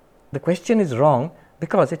 the question is wrong,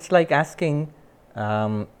 because it's like asking,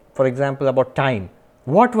 for example, about time.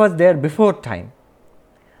 What was there before time?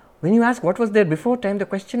 When you ask what was there before time, the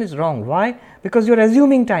question is wrong. Why? Because you are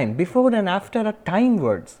assuming time. Before and after are time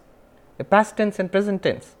words, the past tense and present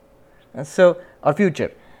tense, or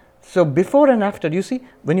future. So, before and after, you see,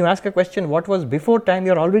 when you ask a question, what was before time,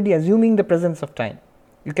 you are already assuming the presence of time.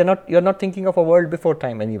 You are not thinking of a world before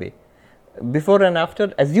time anyway. Before and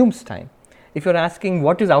after assumes time. If you are asking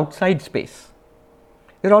what is outside space,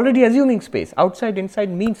 you are already assuming space. Outside,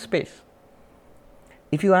 inside means space.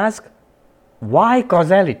 If you ask why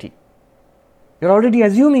causality, you are already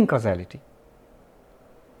assuming causality.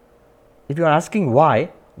 If you are asking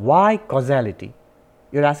why causality,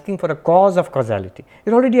 you are asking for a cause of causality.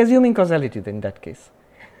 You are already assuming causality in that case.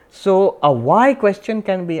 So, a why question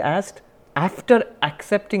can be asked after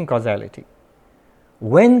accepting causality.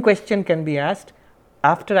 When question can be asked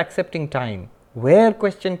after accepting time. Where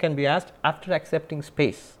question can be asked after accepting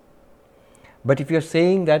space. But if you are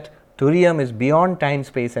saying that Turiya is beyond time,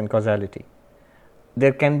 space and causality,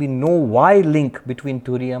 there can be no why link between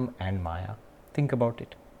Turiya and Maya. Think about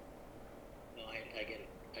it. No, I get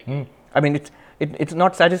it. I mean, it's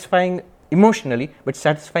not satisfying emotionally, but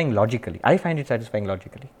satisfying logically. I find it satisfying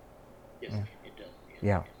logically. Yes, it does. Yes.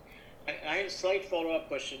 Yeah. I have a slight follow-up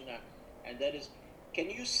question, and that is, can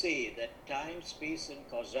you say that time, space and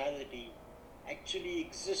causality actually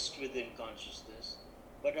exist within consciousness,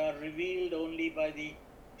 but are revealed only by the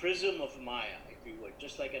prism of Maya, if you would,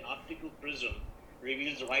 just like an optical prism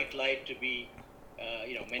reveals white light to be,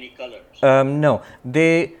 many colors? No,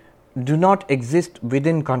 they do not exist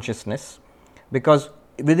within consciousness, because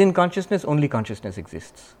within consciousness only consciousness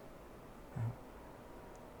exists.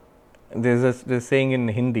 There's a saying in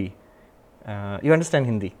Hindi. You understand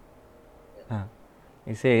Hindi?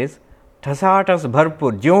 He says, "Thasatas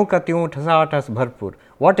bharpur, jyon ka tyon thasatas bharpur."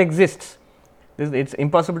 What exists? It's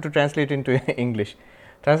impossible to translate into English.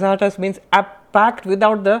 Thasatas means packed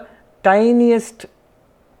without the tiniest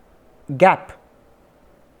gap.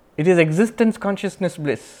 It is existence, consciousness,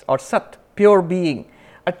 bliss, or Sat, pure being.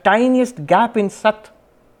 A tiniest gap in Sat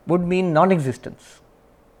would mean non-existence.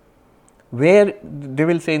 Where, they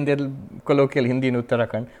will say in their colloquial Hindi in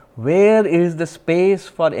Uttarakhand, where is the space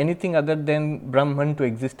for anything other than Brahman to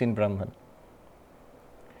exist in Brahman?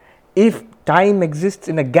 If time exists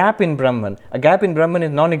in a gap in Brahman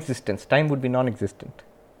is non-existence, time would be non-existent.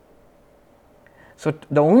 So,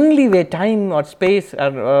 the only way time or space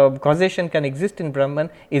or causation can exist in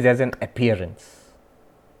Brahman is as an appearance.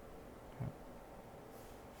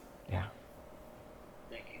 Yeah.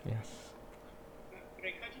 Thank you. Yes.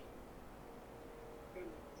 Rekhaji?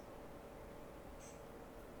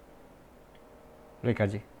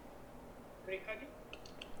 Rekhaji. Rekhaji?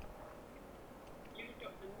 You need to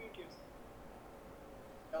unmute yourself.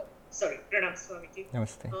 Oh, sorry, Pranam Swamiji.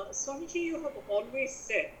 Namaste. Swamiji, you have always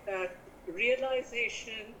said that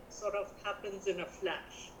realization sort of happens in a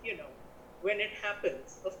flash, when it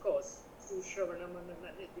happens, of course, through Shravana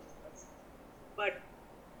Manana Nididhyasana. But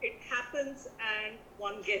it happens and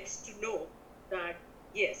one gets to know that,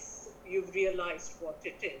 yes, you've realized what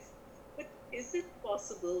it is. But is it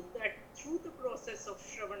possible that through the process of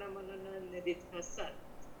Shravana Manana Nididhyasana,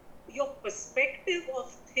 your perspective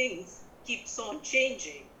of things keeps on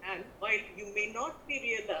changing, and while you may not be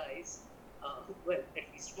realized, well, at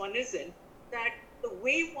least one isn't, that the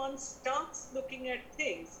way one starts looking at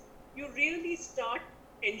things, you really start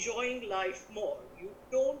enjoying life more. You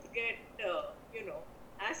don't get,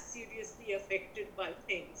 as seriously affected by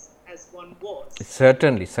things as one was.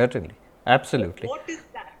 Certainly, absolutely. What is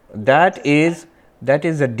that? That is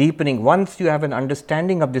a deepening. Once you have an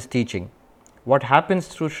understanding of this teaching, what happens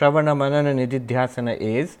through Shravana, Manana, Nididhyasana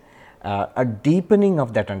is a deepening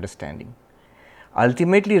of that understanding.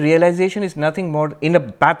 Ultimately, realization is nothing more, in the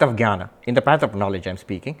path of jnana, in the path of knowledge I am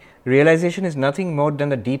speaking, realization is nothing more than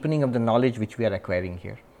the deepening of the knowledge which we are acquiring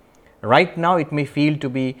here. Right now, it may feel to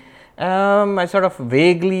be, I sort of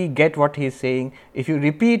vaguely get what he is saying. If you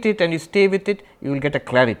repeat it and you stay with it, you will get a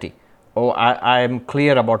clarity. Oh, I am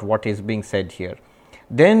clear about what is being said here.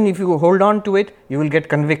 Then if you hold on to it, you will get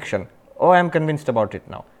conviction. Oh, I am convinced about it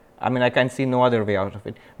now. I mean, I can see no other way out of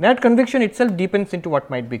it. That conviction itself deepens into what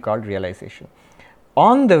might be called realization.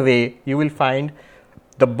 On the way, you will find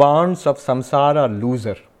the bonds of samsara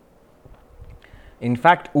looser. In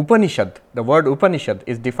fact, Upanishad, the word Upanishad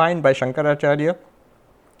is defined by Shankaracharya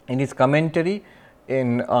in his commentary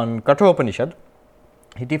on Kathopanishad.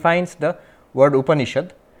 He defines the word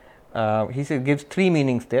Upanishad. He gives three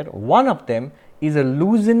meanings there. One of them is a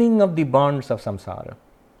loosening of the bonds of samsara.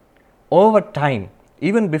 Over time,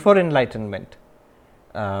 even before enlightenment,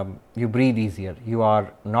 you breathe easier. You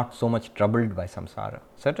are not so much troubled by samsara.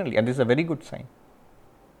 Certainly, and this is a very good sign.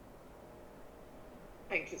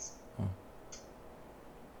 Thank you, sir.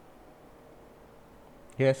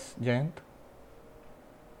 Yes, Jayant?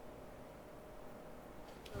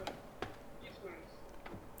 Yes, ma'am.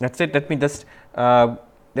 That's it. Let me just, there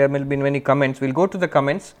will be many comments. We will go to the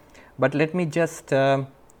comments, but let me just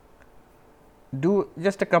do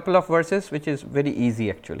just a couple of verses, which is very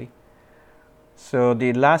easy actually. So,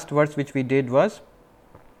 the last verse which we did was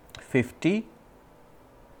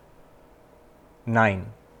 59,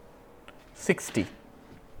 60.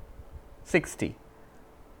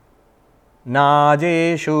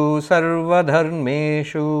 Najeshu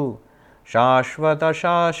sarvadharmeshu shashvata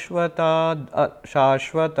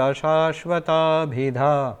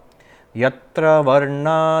bhidha yatra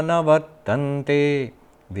varnana vartante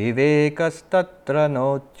vivekastatra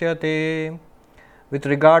nochyate. With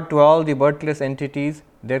regard to all the birthless entities,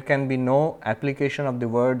 there can be no application of the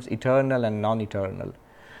words eternal and non-eternal.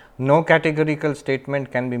 No categorical statement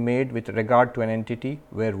can be made with regard to an entity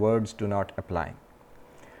where words do not apply.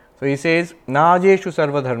 So, he says, Najeshu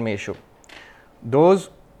sarvadharmeshu, those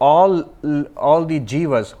all the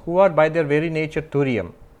jivas who are by their very nature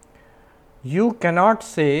turiyam, you cannot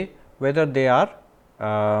say whether they are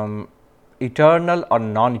eternal or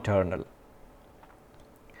non-eternal,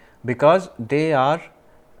 because they are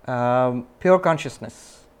pure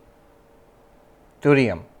consciousness,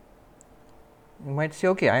 turiyam. You might say,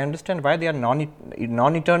 okay, I understand why they are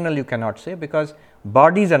non-eternal. You cannot say, because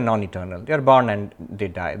bodies are non-eternal. They are born and they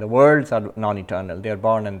die. The worlds are non-eternal. They are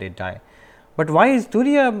born and they die. But why is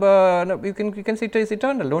turiya? You can say it is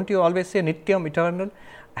eternal. Don't you always say nityam, eternal?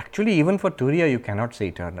 Actually, even for turiya, you cannot say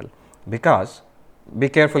eternal, because be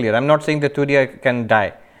careful here. I am not saying that turiya can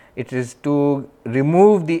die. It is to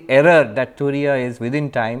remove the error that turiya is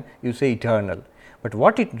within time, you say eternal. But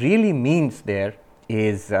what it really means there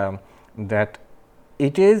is that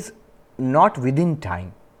it is not within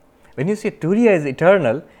time. When you say turiya is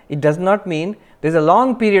eternal, it does not mean there is a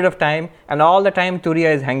long period of time and all the time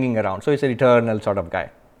turiya is hanging around. So, it is an eternal sort of guy.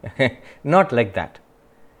 Not like that.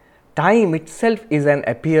 Time itself is an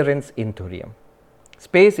appearance in turiyam.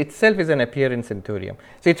 Space itself is an appearance in turiyam.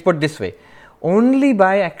 So, it is put this way. Only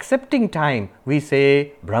by accepting time we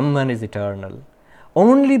say Brahman is eternal.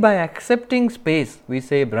 Only by accepting space, we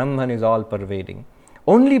say Brahman is all pervading.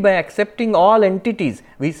 Only by accepting all entities,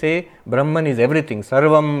 we say Brahman is everything,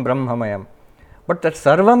 Sarvam Brahmamayam. But that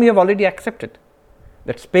Sarvam you have already accepted.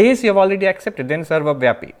 That space you have already accepted, then Sarva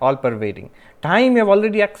Vyapi, all pervading. Time you have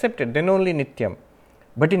already accepted, then only Nityam.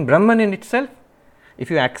 But in Brahman in itself, if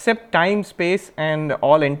you accept time, space and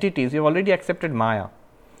all entities, you have already accepted Maya.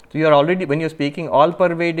 So you are already, when you are speaking all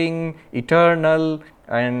pervading, eternal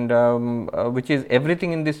and which is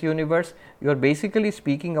everything in this universe, you are basically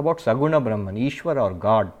speaking about Saguna Brahman, Ishvara or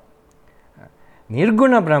God.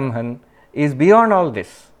 Nirguna Brahman is beyond all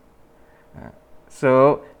this.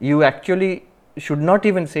 So you actually should not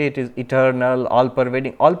even say it is eternal, all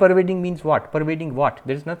pervading. All pervading means what? Pervading what?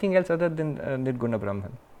 There is nothing else other than Nirguna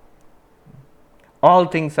Brahman. All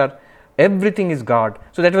things are, everything is God.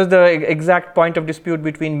 So that was the exact point of dispute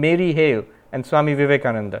between Mary Hale and Swami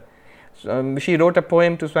Vivekananda. She wrote a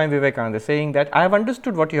poem to Swami Vivekananda saying that I have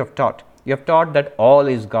understood what you have taught. You have taught that all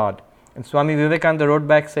is God. And Swami Vivekananda wrote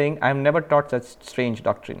back saying, I have never taught such strange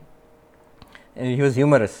doctrine. And he was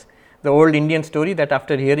humorous. The old Indian story that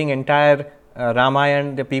after hearing entire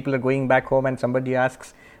Ramayana, the people are going back home and somebody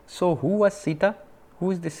asks, so who was Sita?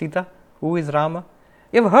 Who is the Sita? Who is Rama?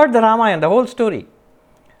 You have heard the Ramayana, the whole story.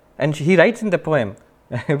 And he writes in the poem,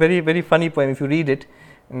 a very, very funny poem if you read it,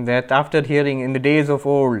 that after hearing in the days of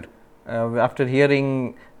old, after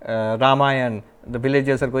hearing Ramayana, the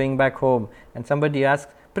villagers are going back home and somebody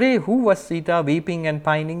asks, pray who was Sita weeping and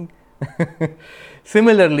pining?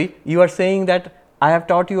 Similarly, you are saying that I have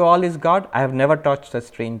taught you all is God, I have never taught such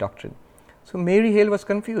strange doctrine. So Mary Hale was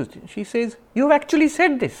confused. She says, you have actually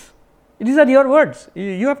said this. These are your words.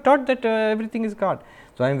 You have taught that everything is God.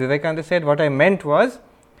 So Vivekananda said, what I meant was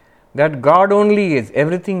that God only is,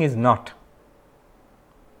 everything is not.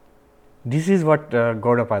 This is what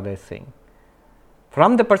Gaudapada is saying.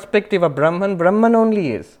 From the perspective of Brahman, Brahman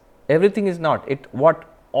only is, everything is not.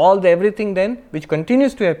 All the everything then which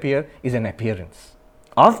continues to appear is an appearance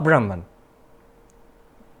of Brahman.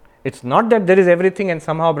 It's not that there is everything and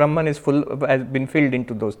somehow Brahman is has been filled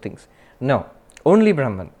into those things. No, only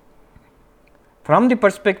Brahman. From the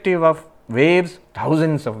perspective of waves,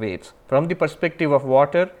 thousands of waves. From the perspective of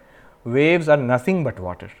water, waves are nothing but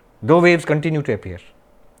water, though waves continue to appear.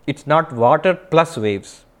 It's not water plus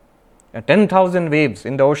waves. 10,000 waves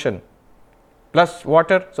in the ocean plus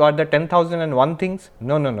water, so are there 10,001 things?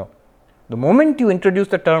 No. The moment you introduce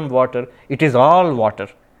the term water, it is all water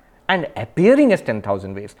and appearing as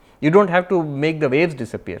 10,000 waves. You don't have to make the waves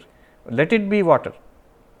disappear. Let it be water.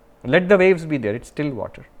 Let the waves be there, it's still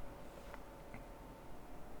water.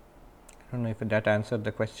 I don't know if that answered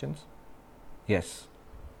the questions. Yes.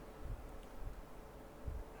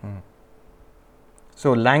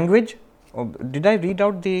 So language, did I read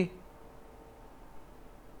out the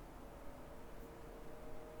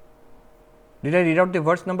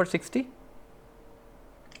verse number 60?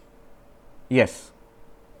 Yes.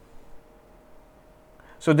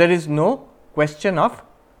 So there is no question of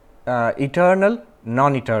eternal,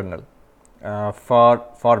 non-eternal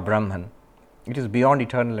for Brahman. It is beyond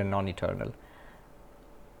eternal and non-eternal.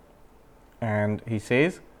 And he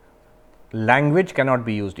says, language cannot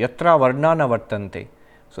be used. Yatra varnana vartante.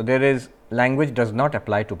 So there is, language does not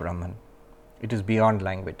apply to Brahman. It is beyond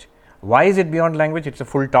language. Why is it beyond language? It's a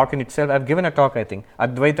full talk in itself. I have given a talk, I think,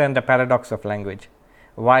 Advaita and the paradox of language.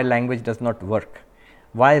 Why language does not work.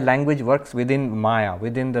 Why language works within Maya,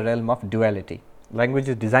 within the realm of duality. Language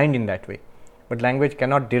is designed in that way. But language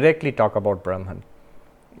cannot directly talk about Brahman.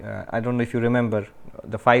 I don't know if you remember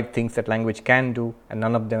the 5 things that language can do and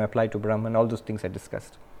none of them apply to Brahman. All those things I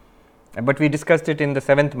discussed. But we discussed it in the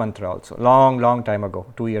 7th mantra also, long time ago,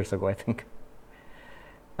 2 years ago I think.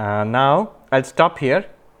 Now I'll stop here.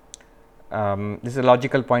 This is a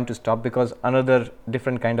logical point to stop because another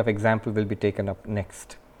different kind of example will be taken up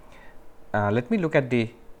next. Let me look at the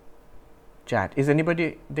chat. Is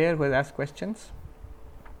anybody there who has asked questions?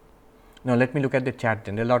 No, let me look at the chat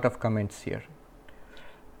then. There are a lot of comments here.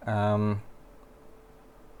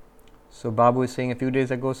 So Babu is saying, a few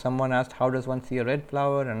days ago someone asked, how does one see a red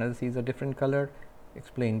flower, another sees a different color?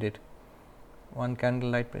 Explained it. One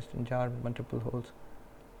candlelight pressed in jar with multiple holes.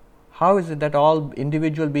 How is it that all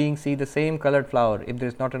individual beings see the same colored flower if there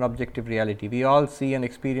is not an objective reality? We all see and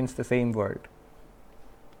experience the same world.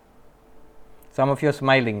 Some of you are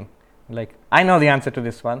smiling like, I know the answer to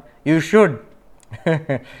this one. You should.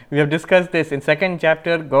 We have discussed this in 2nd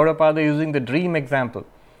chapter, Gaudapada using the dream example.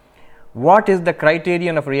 What is the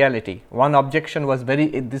criterion of reality? One objection was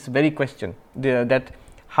this very question, that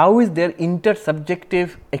how is there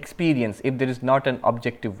intersubjective experience if there is not an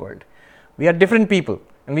objective world? We are different people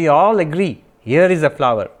and we all agree, here is a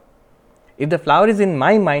flower. If the flower is in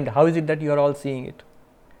my mind, how is it that you are all seeing it?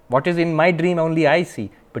 What is in my dream only I see,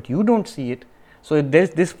 but you don't see it. So, there is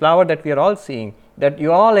this flower that we are all seeing, that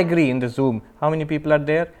you all agree in the Zoom. How many people are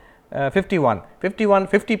there? 51.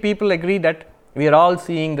 50 people agree that we are all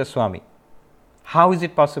seeing the Swami. How is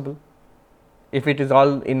it possible if it is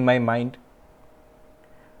all in my mind?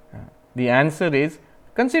 The answer is,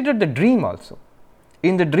 consider the dream also.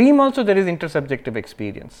 In the dream also there is intersubjective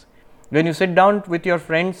experience. When you sit down with your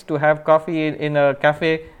friends to have coffee in a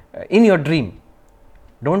cafe in your dream,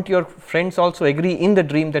 don't your friends also agree in the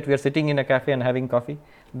dream that we are sitting in a cafe and having coffee?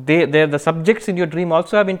 The subjects in your dream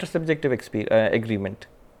also have intersubjective agreement.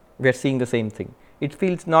 We are seeing the same thing. It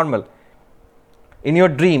feels normal. In your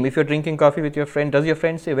dream, if you are drinking coffee with your friend, does your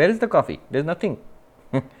friend say, where is the coffee? There is nothing.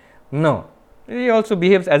 No. He also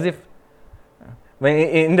behaves as if, when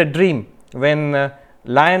in the dream, when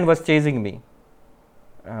lion was chasing me.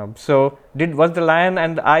 So, was the lion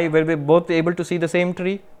and I, were we both able to see the same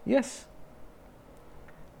tree? Yes.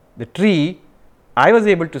 The tree I was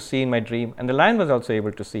able to see in my dream and the lion was also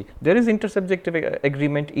able to see. There is intersubjective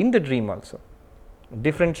agreement in the dream also.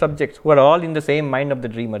 Different subjects who are all in the same mind of the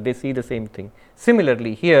dreamer, they see the same thing.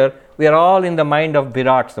 Similarly, here we are all in the mind of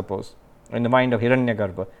Virat, suppose, in the mind of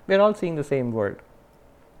Hiranyagarbha. We are all seeing the same world.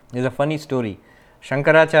 There is a funny story.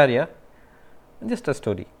 Shankaracharya, just a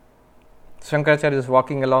story. Shankaracharya is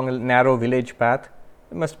walking along a narrow village path.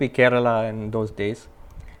 It must be Kerala in those days.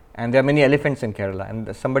 And there are many elephants in Kerala.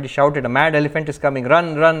 And somebody shouted, a mad elephant is coming,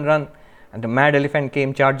 run, run, run. And the mad elephant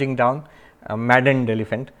came charging down, a maddened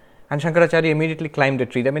elephant. And Shankaracharya immediately climbed a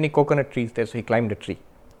tree. There are many coconut trees there, so he climbed a tree.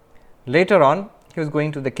 Later on, he was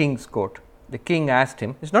going to the king's court. The king asked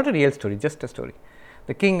him, it's not a real story, just a story.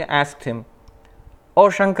 The king asked him, oh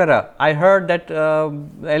Shankara, I heard that the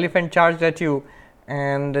elephant charged at you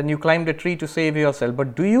and then you climbed a tree to save yourself.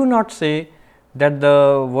 But do you not say that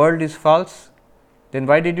the world is false? Then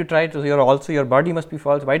why did you try to, your body must be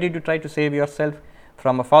false. Why did you try to save yourself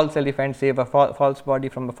from a false elephant, save a false body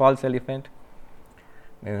from a false elephant?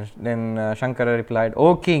 Then Shankara replied,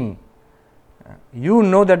 O king, you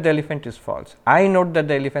know that the elephant is false. I know that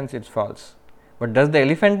the elephant is false. But does the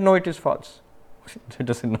elephant know it is false? It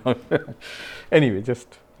doesn't know. Anyway,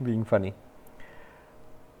 just being funny.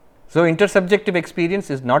 So, intersubjective experience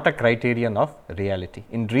is not a criterion of reality.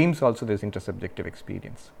 In dreams also there is intersubjective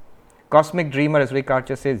experience. Cosmic dreamer, as Rick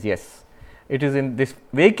Archer says, yes. It is in this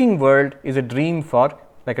waking world is a dream for,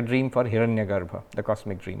 like a dream for Hiranyagarbha, the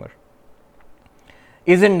cosmic dreamer.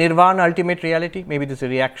 Isn't Nirvana ultimate reality? Maybe this is a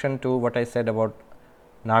reaction to what I said about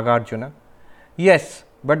Nagarjuna. Yes,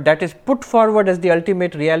 but that is put forward as the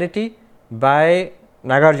ultimate reality by,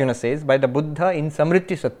 Nagarjuna says, by the Buddha in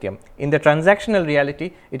Samritti Satyam. In the transactional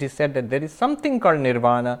reality, it is said that there is something called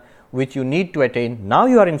Nirvana which you need to attain. Now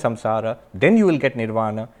you are in samsara, then you will get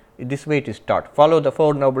Nirvana. This way it is taught. Follow the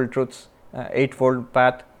Four Noble Truths, Eightfold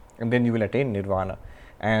Path, and then you will attain Nirvana.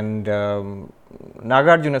 And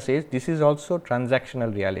Nagarjuna says this is also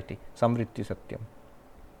transactional reality, Samritti Satyam.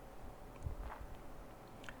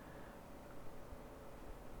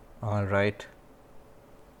 All right.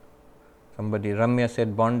 Somebody, Ramya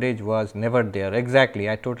said bondage was never there. Exactly,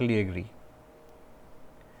 I totally agree.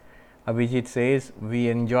 Abhijit says we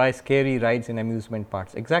enjoy scary rides in amusement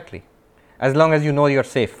parks. Exactly, as long as you know you are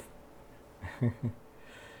safe.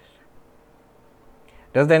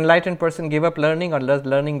 Does the enlightened person give up learning or does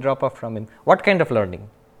learning drop off from him? What kind of learning?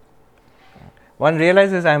 One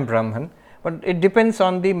realizes I am Brahman, but it depends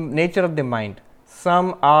on the nature of the mind.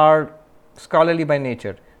 Some are scholarly by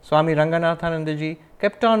nature. Swami Ranganathanandaji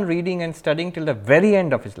kept on reading and studying till the very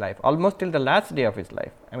end of his life, almost till the last day of his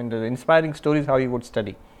life. I mean, the inspiring stories how he would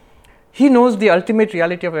study. He knows the ultimate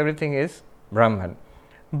reality of everything is Brahman.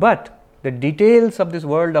 But the details of this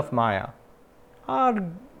world of Maya are,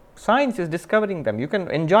 science is discovering them. You can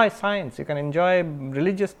enjoy science, you can enjoy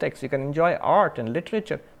religious texts, you can enjoy art and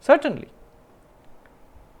literature, certainly.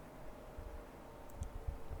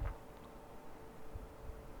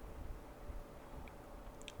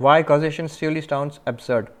 Why causation surely sounds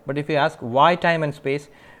absurd, but if you ask why time and space,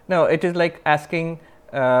 no, it is like asking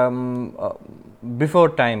before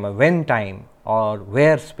time, or when time, or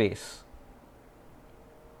where space.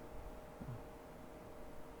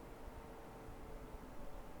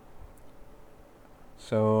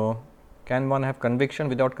 So, can one have conviction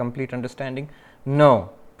without complete understanding? No.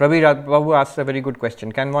 Prabir Babu asks a very good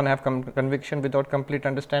question. Can one have conviction without complete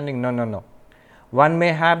understanding? No, no, no. One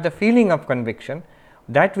may have the feeling of conviction.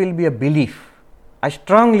 That will be a belief. I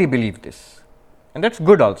strongly believe this, and that's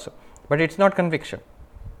good also, but it's not conviction.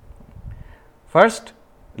 First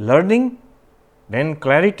learning, then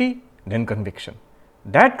clarity, then conviction.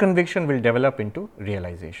 That conviction will develop into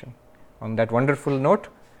realization. On that wonderful note,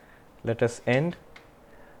 let us end.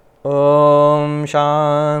 Om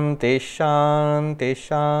Shanti Shanti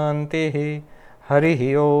Shanti.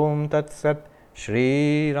 Harihi Om Tat Sat.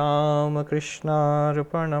 Shri Ramakrishna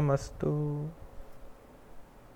Arpanamastu.